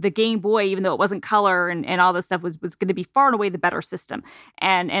the Game Boy, even though it wasn't color and all this stuff, was going to be far and away the better system.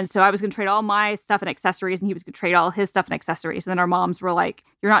 And so I was going to trade all my stuff and accessories, and he was going to trade all his stuff and accessories. And then our moms were like,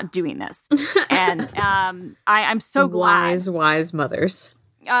 "You're not doing this." And I'm so glad. Wise mothers.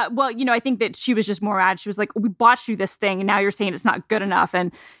 Well, I think that she was just more mad. She was like, "We bought you this thing, and now you're saying it's not good enough."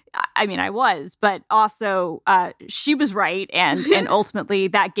 And I mean, I was, but also she was right. And ultimately,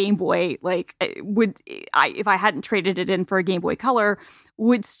 that Game Boy, if I hadn't traded it in for a Game Boy Color,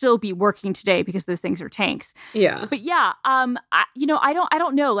 would still be working today, because those things are tanks. Yeah. But yeah, I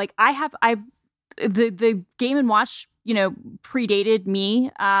don't know. Like I've the Game & Watch, predated me.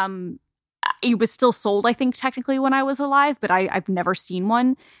 It was still sold, I think, technically when I was alive, but I've never seen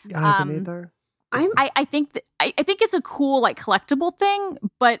one. I haven't either. I think it's a cool collectible thing,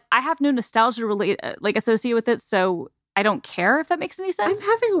 but I have no nostalgia associated with it, so I don't care if that makes any sense. I'm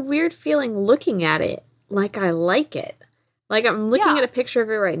having a weird feeling looking at it, like I like it. Like I'm looking at a picture of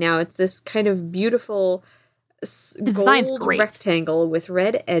it right now. It's this kind of beautiful gold rectangle with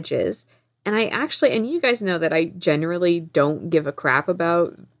red edges, and and you guys know that I generally don't give a crap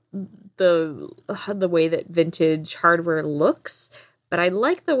about the way that vintage hardware looks, but I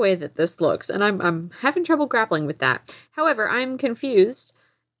like the way that this looks, and I'm having trouble grappling with that. However, I'm confused.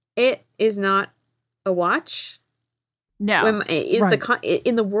 It is not a watch. No.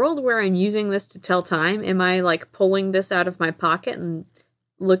 In the world where I'm using this to tell time, am I pulling this out of my pocket and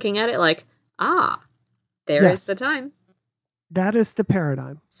looking at it like, there is the time? That is the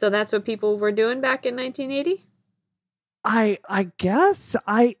paradigm. So that's what people were doing back in 1980? I guess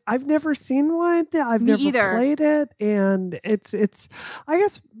I've never seen one. I've never played it, and it's. I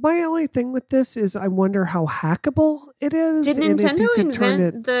guess my only thing with this is I wonder how hackable it is. Did Nintendo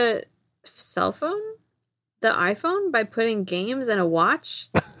invent the cell phone, the iPhone, by putting games and a watch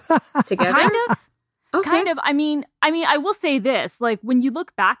together? Kind of. Okay. Kind of. I mean, I will say this: when you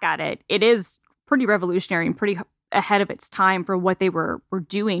look back at it, it is pretty revolutionary and pretty ahead of its time for what they were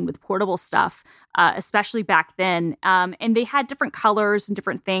doing with portable stuff, especially back then. And they had different colors and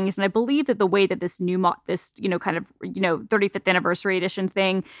different things. And I believe that the way that this 35th anniversary edition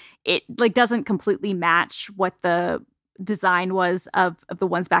thing, it doesn't completely match what the design was of the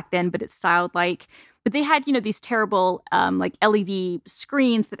ones back then, but it's styled like. But they had these terrible LED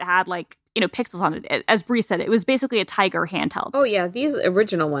screens that had pixels on it. As Bree said, it was basically a Tiger handheld. Oh yeah, these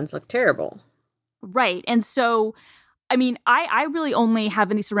original ones look terrible. Right. And so, I mean, I really only have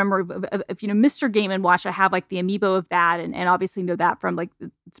any sort of memory of Mr. Game & Watch. I have the amiibo of that and obviously know that from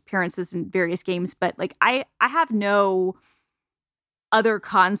its appearances in various games. But I have no other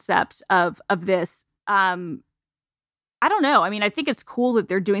concept of this. I don't know. I mean, I think it's cool that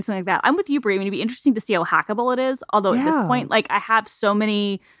they're doing something like that. I'm with you, Brie. I mean, it'd be interesting to see how hackable it is. Although at this point, I have so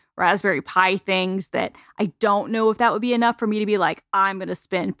many Raspberry Pi things that I don't know if that would be enough for me to be like, I'm going to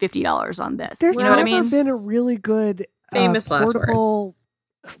spend $50 on this. There's never been a really good famous portable...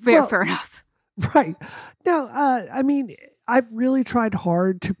 last words. Fair enough. Right. No, I mean, I've really tried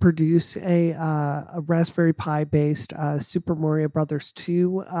hard to produce a Raspberry Pi based Super Mario Brothers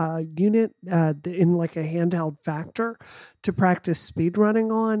 2 unit in a handheld factor to practice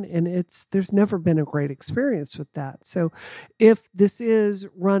speedrunning on, and there's never been a great experience with that. So if this is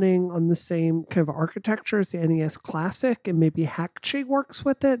running on the same kind of architecture as the NES Classic and maybe Hakchi works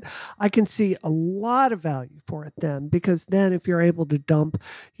with it, I can see a lot of value for it then, because then if you're able to dump,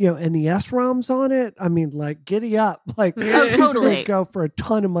 NES ROMs on it, I mean, giddy up, totally go for a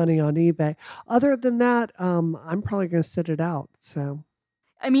ton of money on eBay. Other than that, I'm probably going to sit it out. So.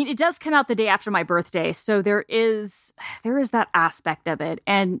 I mean, it does come out the day after my birthday, so there is that aspect of it.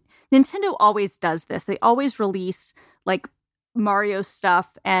 And Nintendo always does this. They always release Mario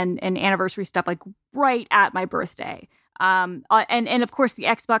stuff and anniversary stuff right at my birthday. And of course, the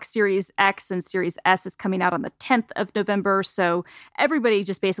Xbox Series X and Series S is coming out on the 10th of November. So everybody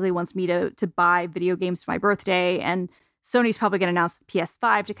just basically wants me to buy video games for my birthday. And Sony's probably going to announce the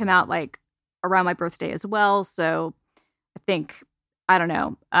PS5 to come out like around my birthday as well. So I think, I don't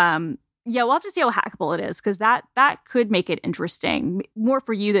know. Yeah, we'll have to see how hackable it is, because that could make it interesting, more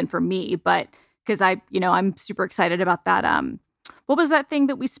for you than for me. But because I'm super excited about that. What was that thing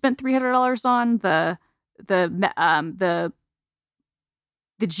that we spent $300 on? The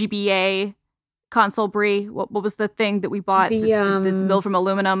GBA console, Brie? What was the thing that we bought? That's built from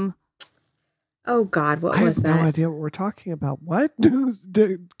aluminum. Oh God, what was that? I have no idea what we're talking about. What?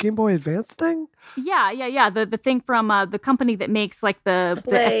 The Game Boy Advance thing? Yeah. The thing from the company that makes like the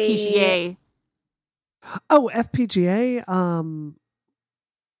FPGA. Oh, FPGA.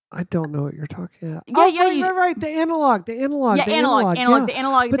 I don't know what you're talking about. Right. The analog. Yeah,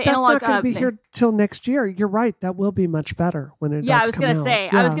 analog. But that's not going to be here till next year. You're right. That will be much better when it does come out.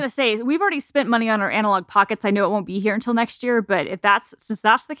 I was going to say, we've already spent money on our analog pockets. I know it won't be here until next year, but since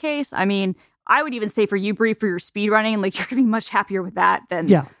that's the case, I mean, I would even say for you, Brie, for your speed running, like, you're going to be much happier with that than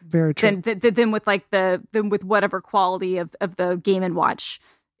very true. Than with like than with whatever quality of the Game & Watch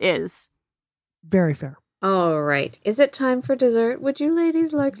is. Very fair. All right. Is it time for dessert? Would you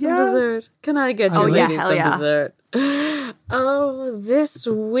ladies like some dessert? Can I get you ladies some dessert? Oh, this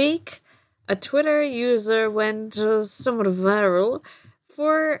week, a Twitter user went somewhat viral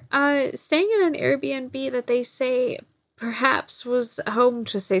for staying in an Airbnb that they say perhaps was home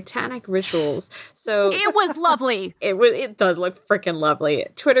to satanic rituals. So it was lovely. It does look freaking lovely.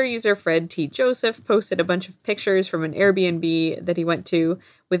 Twitter user Fred T. Joseph posted a bunch of pictures from an Airbnb that he went to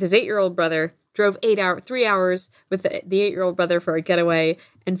with his 8-year-old brother, drove 3 hours with the 8-year-old brother for a getaway,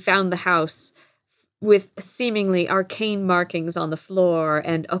 and found the house with seemingly arcane markings on the floor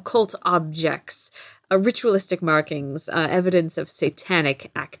and occult objects, ritualistic markings, evidence of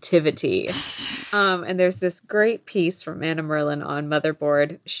satanic activity. And there's this great piece from Anna Merlin on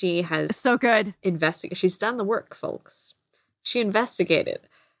Motherboard. She has so good investigated. She's done the work, folks. She investigated.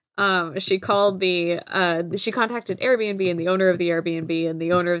 She called she contacted Airbnb and the owner of the Airbnb, and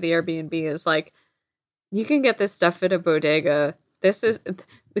the owner of the Airbnb is like, "You can get this stuff at a bodega. This is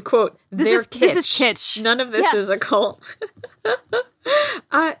the quote. This is kitsch. None of this is a cult."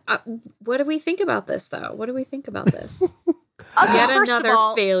 What do we think about this, though? What do we think about this? Yet another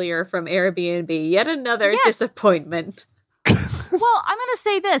failure from Airbnb. Yet another disappointment. Well, I'm going to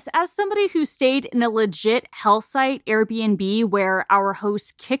say this. As somebody who stayed in a legit hell site, Airbnb, where our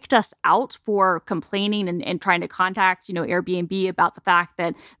host kicked us out for complaining and trying to contact, Airbnb about the fact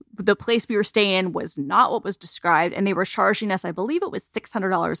that the place we were staying in was not what was described, and they were charging us, I believe it was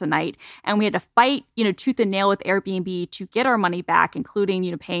 $600 a night, and we had to fight, tooth and nail with Airbnb to get our money back,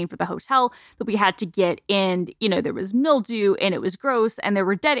 including, paying for the hotel that we had to get in. There was mildew, and it was gross, and there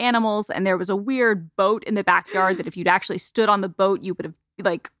were dead animals, and there was a weird boat in the backyard that if you'd actually stood on the boat, you would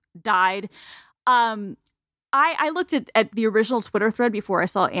have died. I looked at the original Twitter thread before I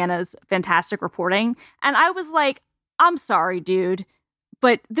saw Anna's fantastic reporting, and I was like, I'm sorry, dude,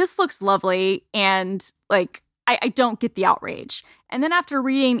 but this looks lovely, and I don't get the outrage. And then after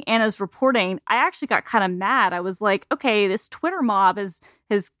reading Anna's reporting, I actually got kind of mad. I was like, okay, this Twitter mob has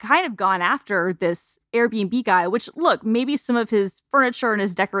kind of gone after this Airbnb guy, which, look, maybe some of his furniture and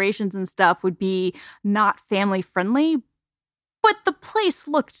his decorations and stuff would be not family friendly, but the place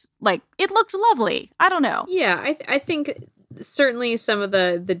looked lovely. I don't know. Yeah, I think certainly some of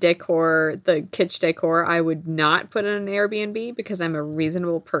the decor, the kitsch decor, I would not put in an Airbnb because I'm a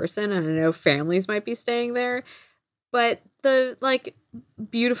reasonable person and I know families might be staying there. But the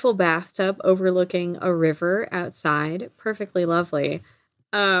beautiful bathtub overlooking a river outside, perfectly lovely.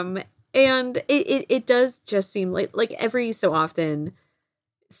 And it does just seem like every so often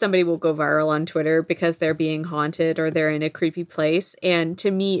somebody will go viral on Twitter because they're being haunted or they're in a creepy place. And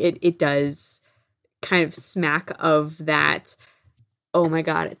to me, it does kind of smack of that, oh my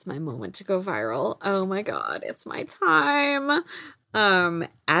God, it's my moment to go viral. Oh my God, it's my time.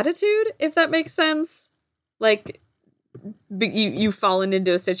 Attitude, if that makes sense. You've fallen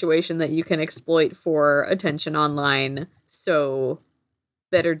into a situation that you can exploit for attention online, so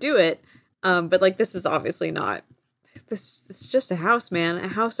better do it. But this is obviously not. It's just a house, man. A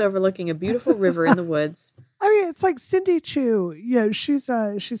house overlooking a beautiful river in the woods. I mean, it's like Cindy Chu. Yeah, she's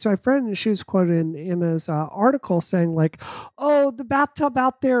my friend, and she was quoted in Anna's article saying "Oh, the bathtub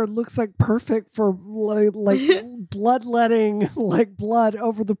out there looks perfect for bloodletting, blood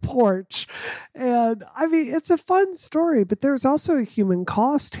over the porch." And I mean, it's a fun story, but there's also a human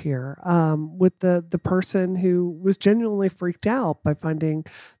cost here with the person who was genuinely freaked out by finding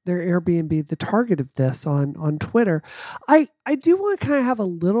their Airbnb the target of this on Twitter. I do want to kind of have a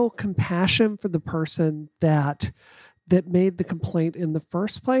little compassion for the person that made the complaint in the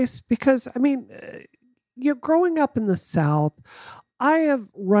first place, because I mean, growing up in the South, I have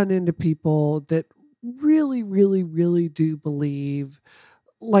run into people that really, really, really do believe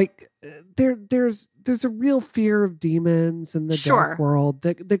like there's a real fear of demons in the dark world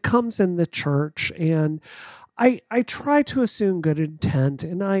that comes in the church. And I try to assume good intent,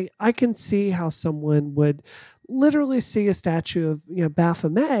 and I can see how someone would literally see a statue of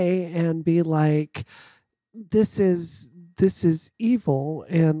Baphomet and be like, this is evil,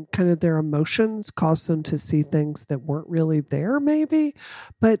 and kind of their emotions cause them to see things that weren't really there, maybe.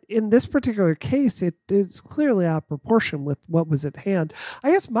 But in this particular case, it is clearly out of proportion with what was at hand.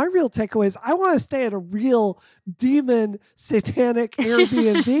 I guess my real takeaway is I want to stay at a real demon satanic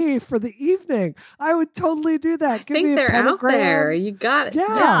Airbnb for the evening. I would totally do that. I think they're out there. You got it. Yeah.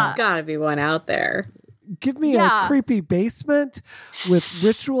 There's got to be one out there. Give me a creepy basement with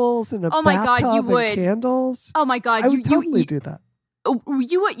rituals and a bathtub and candles. Oh my God, I would totally do that.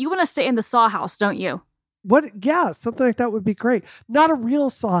 You want to stay in the Saw House, don't you? What? Yeah, something like that would be great. Not a real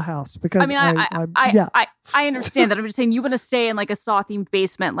Saw House, because I understand that. I'm just saying you want to stay in like a Saw themed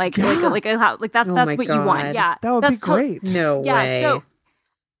basement, like a house, like that's what God. You want. Yeah, that would be great. No way. So.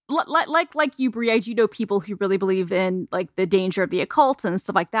 Like you, Brie, I do know people who really believe in like the danger of the occult and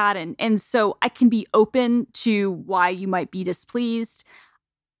stuff like that. And so I can be open to why you might be displeased.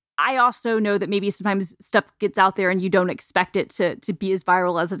 I also know that maybe sometimes stuff gets out there and you don't expect it to be as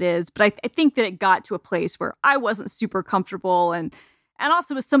viral as it is. But I think that it got to a place where I wasn't super comfortable. And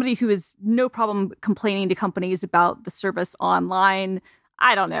also as somebody who has no problem complaining to companies about the service online,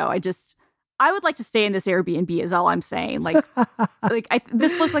 I don't know. I would like to stay in this Airbnb is all I'm saying. Like,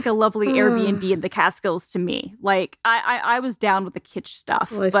 this looked like a lovely Airbnb in the Catskills to me. Like, I was down with the kitsch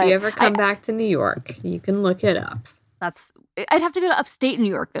stuff. Well, if you ever come back to New York, you can look it up. I'd have to go to upstate New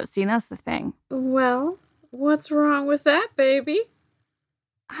York, though. See, and that's the thing. Well, what's wrong with that, baby?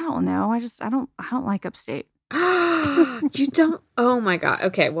 I don't know. I don't like upstate. You don't? Oh my God.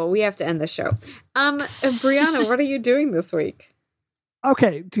 Okay, well, we have to end the show. Brianna, what are you doing this week?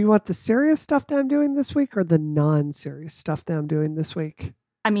 Okay, do you want the serious stuff that I'm doing this week or the non-serious stuff that I'm doing this week?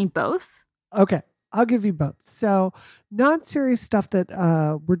 I mean, both. Okay, I'll give you both. So, non-serious stuff that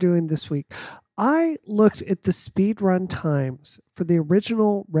we're doing this week. I looked at the speed run times for the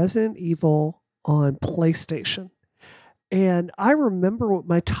original Resident Evil on PlayStation. And I remember what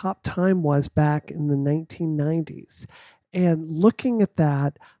my top time was back in the 1990s. And looking at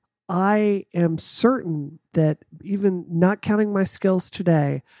that, I am certain that, even not counting my skills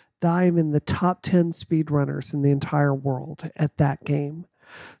today, that I am in the top 10 speedrunners in the entire world at that game.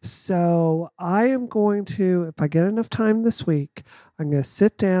 So I am going to, if I get enough time this week, I'm going to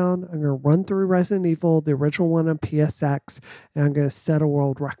sit down, I'm going to run through Resident Evil, the original one on PSX, and I'm going to set a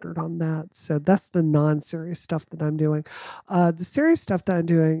world record on that. So that's the non-serious stuff that I'm doing. The serious stuff that I'm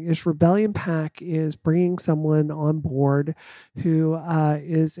doing is Rebellion Pack is bringing someone on board who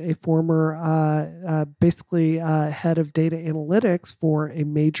is a former, basically head of data analytics for a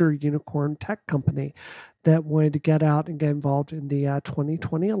major unicorn tech company that wanted to get out and get involved in the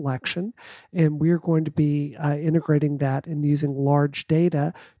 2020 election. And we're going to be integrating that and using large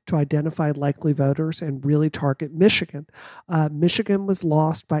data to identify likely voters and really target Michigan. Michigan was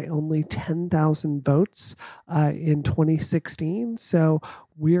lost by only 10,000 votes in 2016. So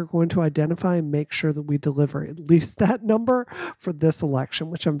we're going to identify and make sure that we deliver at least that number for this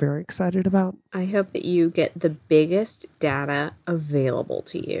election, which I'm very excited about. I hope that you get the biggest data available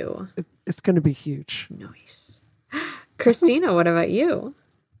to you. It's going to be huge. Nice. Christina, what about you?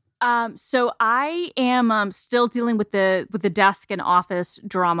 So I am still dealing with the desk and office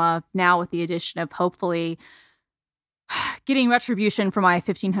drama now, with the addition of hopefully getting retribution for my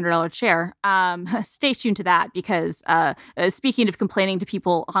 $1,500 chair. Stay tuned to that, because speaking of complaining to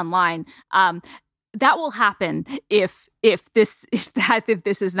people online, that will happen if this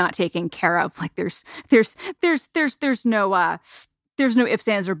is not taken care of. Like there's no ifs,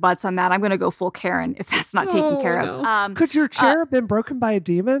 ands, or buts on that. I'm going to go full Karen if that's not taken care of. Could your chair have been broken by a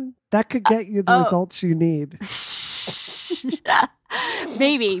demon? That could get you the results you need.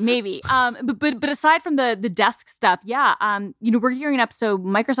 Maybe. But aside from the desk stuff, we're gearing up. So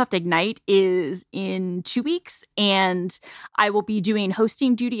Microsoft Ignite is in 2 weeks, and I will be doing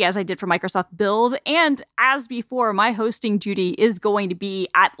hosting duty as I did for Microsoft Build. And as before, my hosting duty is going to be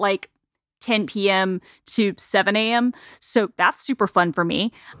at like 10 p.m. to 7 a.m. So that's super fun for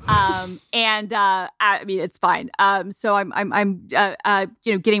me. And I mean, it's fine. So I'm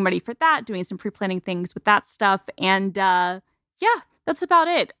getting ready for that, doing some pre-planning things with that stuff. And that's about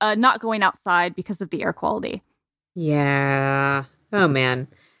it. Not going outside because of the air quality. Yeah. Oh man.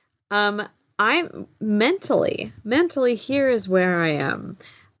 I'm mentally here is where I am.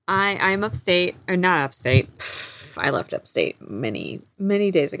 I'm upstate, or not upstate. I left upstate many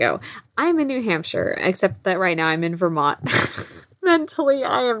days ago. I'm in New Hampshire, except that right now I'm in Vermont. Mentally,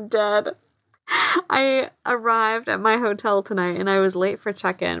 I am dead. I arrived at my hotel tonight and I was late for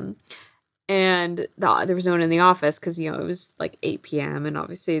check-in. And there was no one in the office because, it was like 8 p.m. And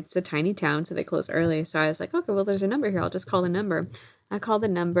obviously it's a tiny town, so they close early. So I was like, okay, well, there's a number here. I'll just call the number. I called the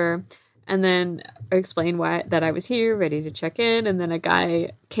number and then I explained that I was here, ready to check in. And then a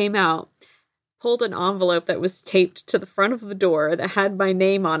guy came out, pulled an envelope that was taped to the front of the door that had my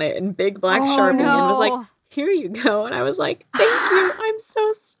name on it in big black Sharpie and was like, here you go. And I was like, thank you. I'm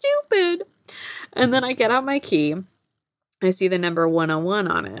so stupid. And then I get out my key. I see the number 101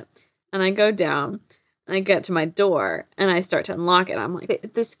 on it. And I go down and I get to my door and I start to unlock it. I'm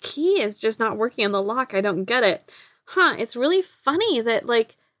like, this key is just not working on the lock. I don't get it. It's really funny that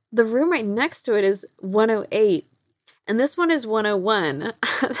like the room right next to it is 108 and this one is 101.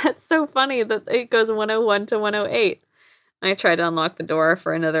 That's so funny that it goes 101 to 108. I tried to unlock the door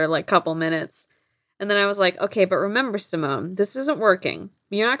for another like couple minutes. And then I was like, okay, but remember, Simone, this isn't working.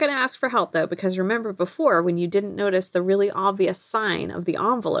 You're not going to ask for help though, because remember before when you didn't notice the really obvious sign of the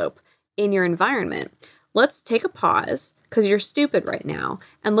envelope in your environment. Let's take a pause because you're stupid right now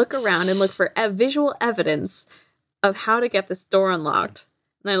and look around and look for visual evidence of how to get this door unlocked.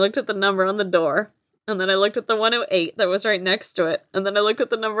 And I looked at the number on the door and then I looked at the 108 that was right next to it. And then I looked at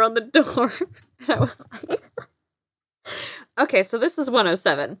the number on the door and I was like, okay, so this is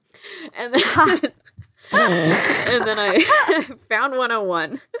 107. And then, and then I found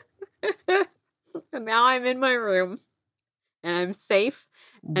 101. And now I'm in my room and I'm safe.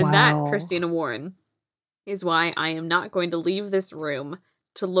 And that, Christina Warren, is why I am not going to leave this room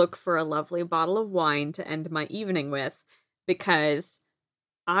to look for a lovely bottle of wine to end my evening with, because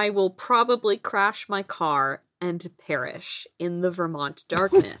I will probably crash my car and perish in the Vermont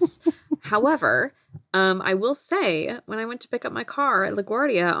darkness. However, I will say, when I went to pick up my car at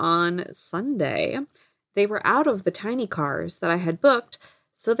LaGuardia on Sunday, they were out of the tiny cars that I had booked,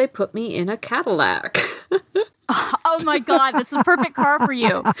 so they put me in a Cadillac. Oh my God, this is a perfect car for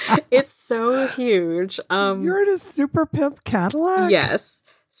you. It's so huge. You're in a super pimp Cadillac? Yes.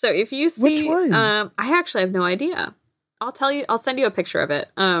 So if you see, which one? I actually have no idea. I'll tell you. I'll send you a picture of it.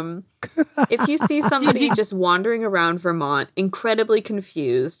 If you see somebody just wandering around Vermont, incredibly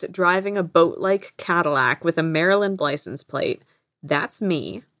confused, driving a boat-like Cadillac with a Maryland license plate, that's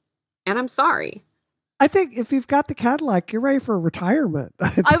me, and I'm sorry. I think if you've got the Cadillac, you're ready for retirement.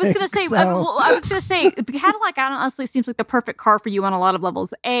 I was going to say, the Cadillac honestly seems like the perfect car for you on a lot of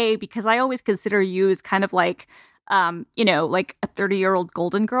levels. A, because I always consider you as kind of like, like a 30-year-old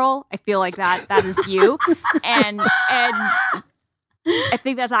golden girl. I feel like that is you, and I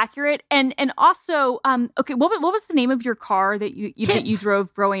think that's accurate. And also, okay, what was the name of your car that you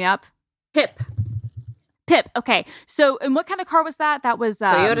drove growing up? Pip. Okay, so and what kind of car was that? That was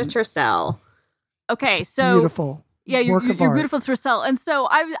Toyota Tercel. Okay, it's so beautiful. Yeah, you're beautiful to sell. And so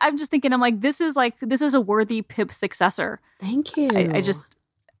I'm just thinking, I'm like, this is a worthy Pip successor. Thank you. I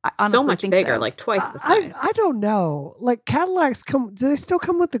honestly so much think bigger, so. like twice the size. I don't know. Like Cadillacs do they still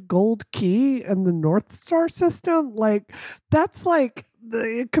come with the gold key and the North Star system? Like that's like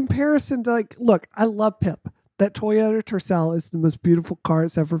the comparison to like, look, I love Pip. That Toyota Tercel is the most beautiful car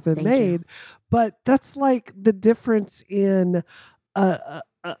that's ever been made. But that's like the difference in a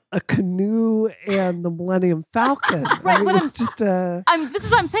canoe and the Millennium Falcon. Right, I mean, it's just a. This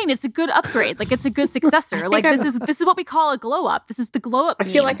is what I'm saying. It's a good upgrade. Like it's a good successor. Like this is what we call a glow up. This is the glow up. I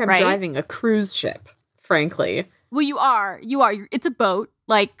feel like I'm driving a cruise ship. Frankly, well, you are. It's a boat.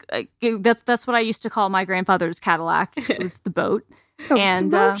 Like that's what I used to call my grandfather's Cadillac. It was the boat. No,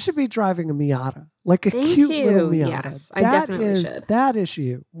 and Simone should be driving a Miata, like a cute little Miata. Yes, I definitely should. That is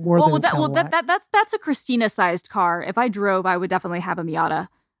you more than a Cadillac. That's a Christina-sized car. If I drove, I would definitely have a Miata,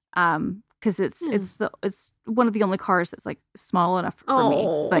 because it's one of the only cars that's like small enough for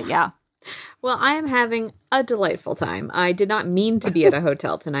me. But yeah. Well, I am having a delightful time. I did not mean to be at a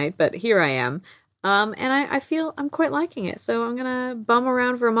hotel tonight, but here I am. And I feel I'm quite liking it. So I'm going to bum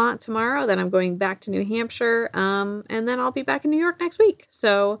around Vermont tomorrow. Then I'm going back to New Hampshire. And then I'll be back in New York next week.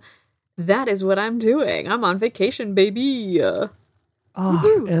 So that is what I'm doing. I'm on vacation, baby.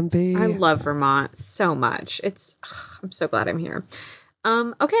 Envy. I love Vermont so much. I'm so glad I'm here.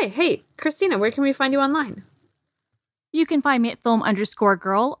 Okay. Hey, Christina, where can we find you online? You can find me at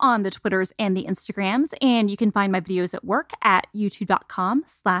film_girl on the Twitters and the Instagrams, and you can find my videos at work at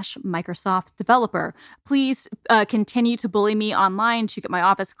youtube.com/Microsoft developer. Please continue to bully me online to get my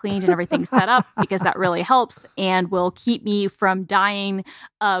office cleaned and everything set up, because that really helps and will keep me from dying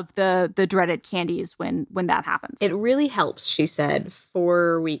of the dreaded candies when that happens. It really helps, she said,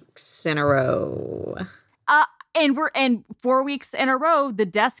 4 weeks in a row. And 4 weeks in a row, the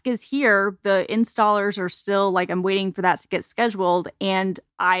desk is here. The installers are still I'm waiting for that to get scheduled. And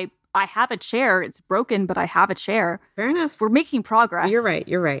I have a chair. It's broken, but I have a chair. Fair enough. We're making progress. You're right.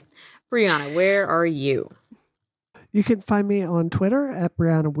 Brianna, where are you? You can find me on Twitter at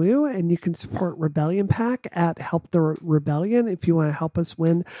Brianna Wu, and you can support Rebellion PAC at Help the Rebellion if you want to help us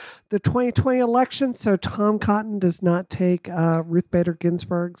win the 2020 election so Tom Cotton does not take Ruth Bader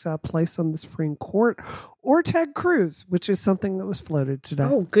Ginsburg's place on the Supreme Court, or Ted Cruz, which is something that was floated today.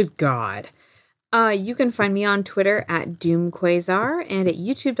 Oh, good God. You can find me on Twitter at DoomQuasar and at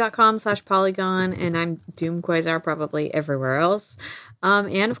youtube.com/Polygon, and I'm DoomQuasar probably everywhere else.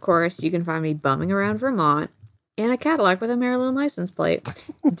 And of course, you can find me bumming around Vermont in a Cadillac with a Maryland license plate.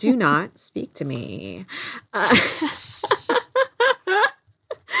 Do not speak to me.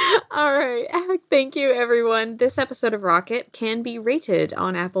 All right. Thank you, everyone. This episode of Rocket can be rated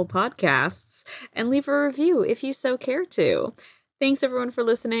on Apple Podcasts, and leave a review if you so care to. Thanks, everyone, for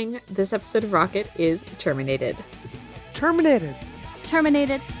listening. This episode of Rocket is terminated. Terminated.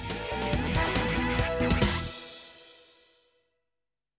 Terminated.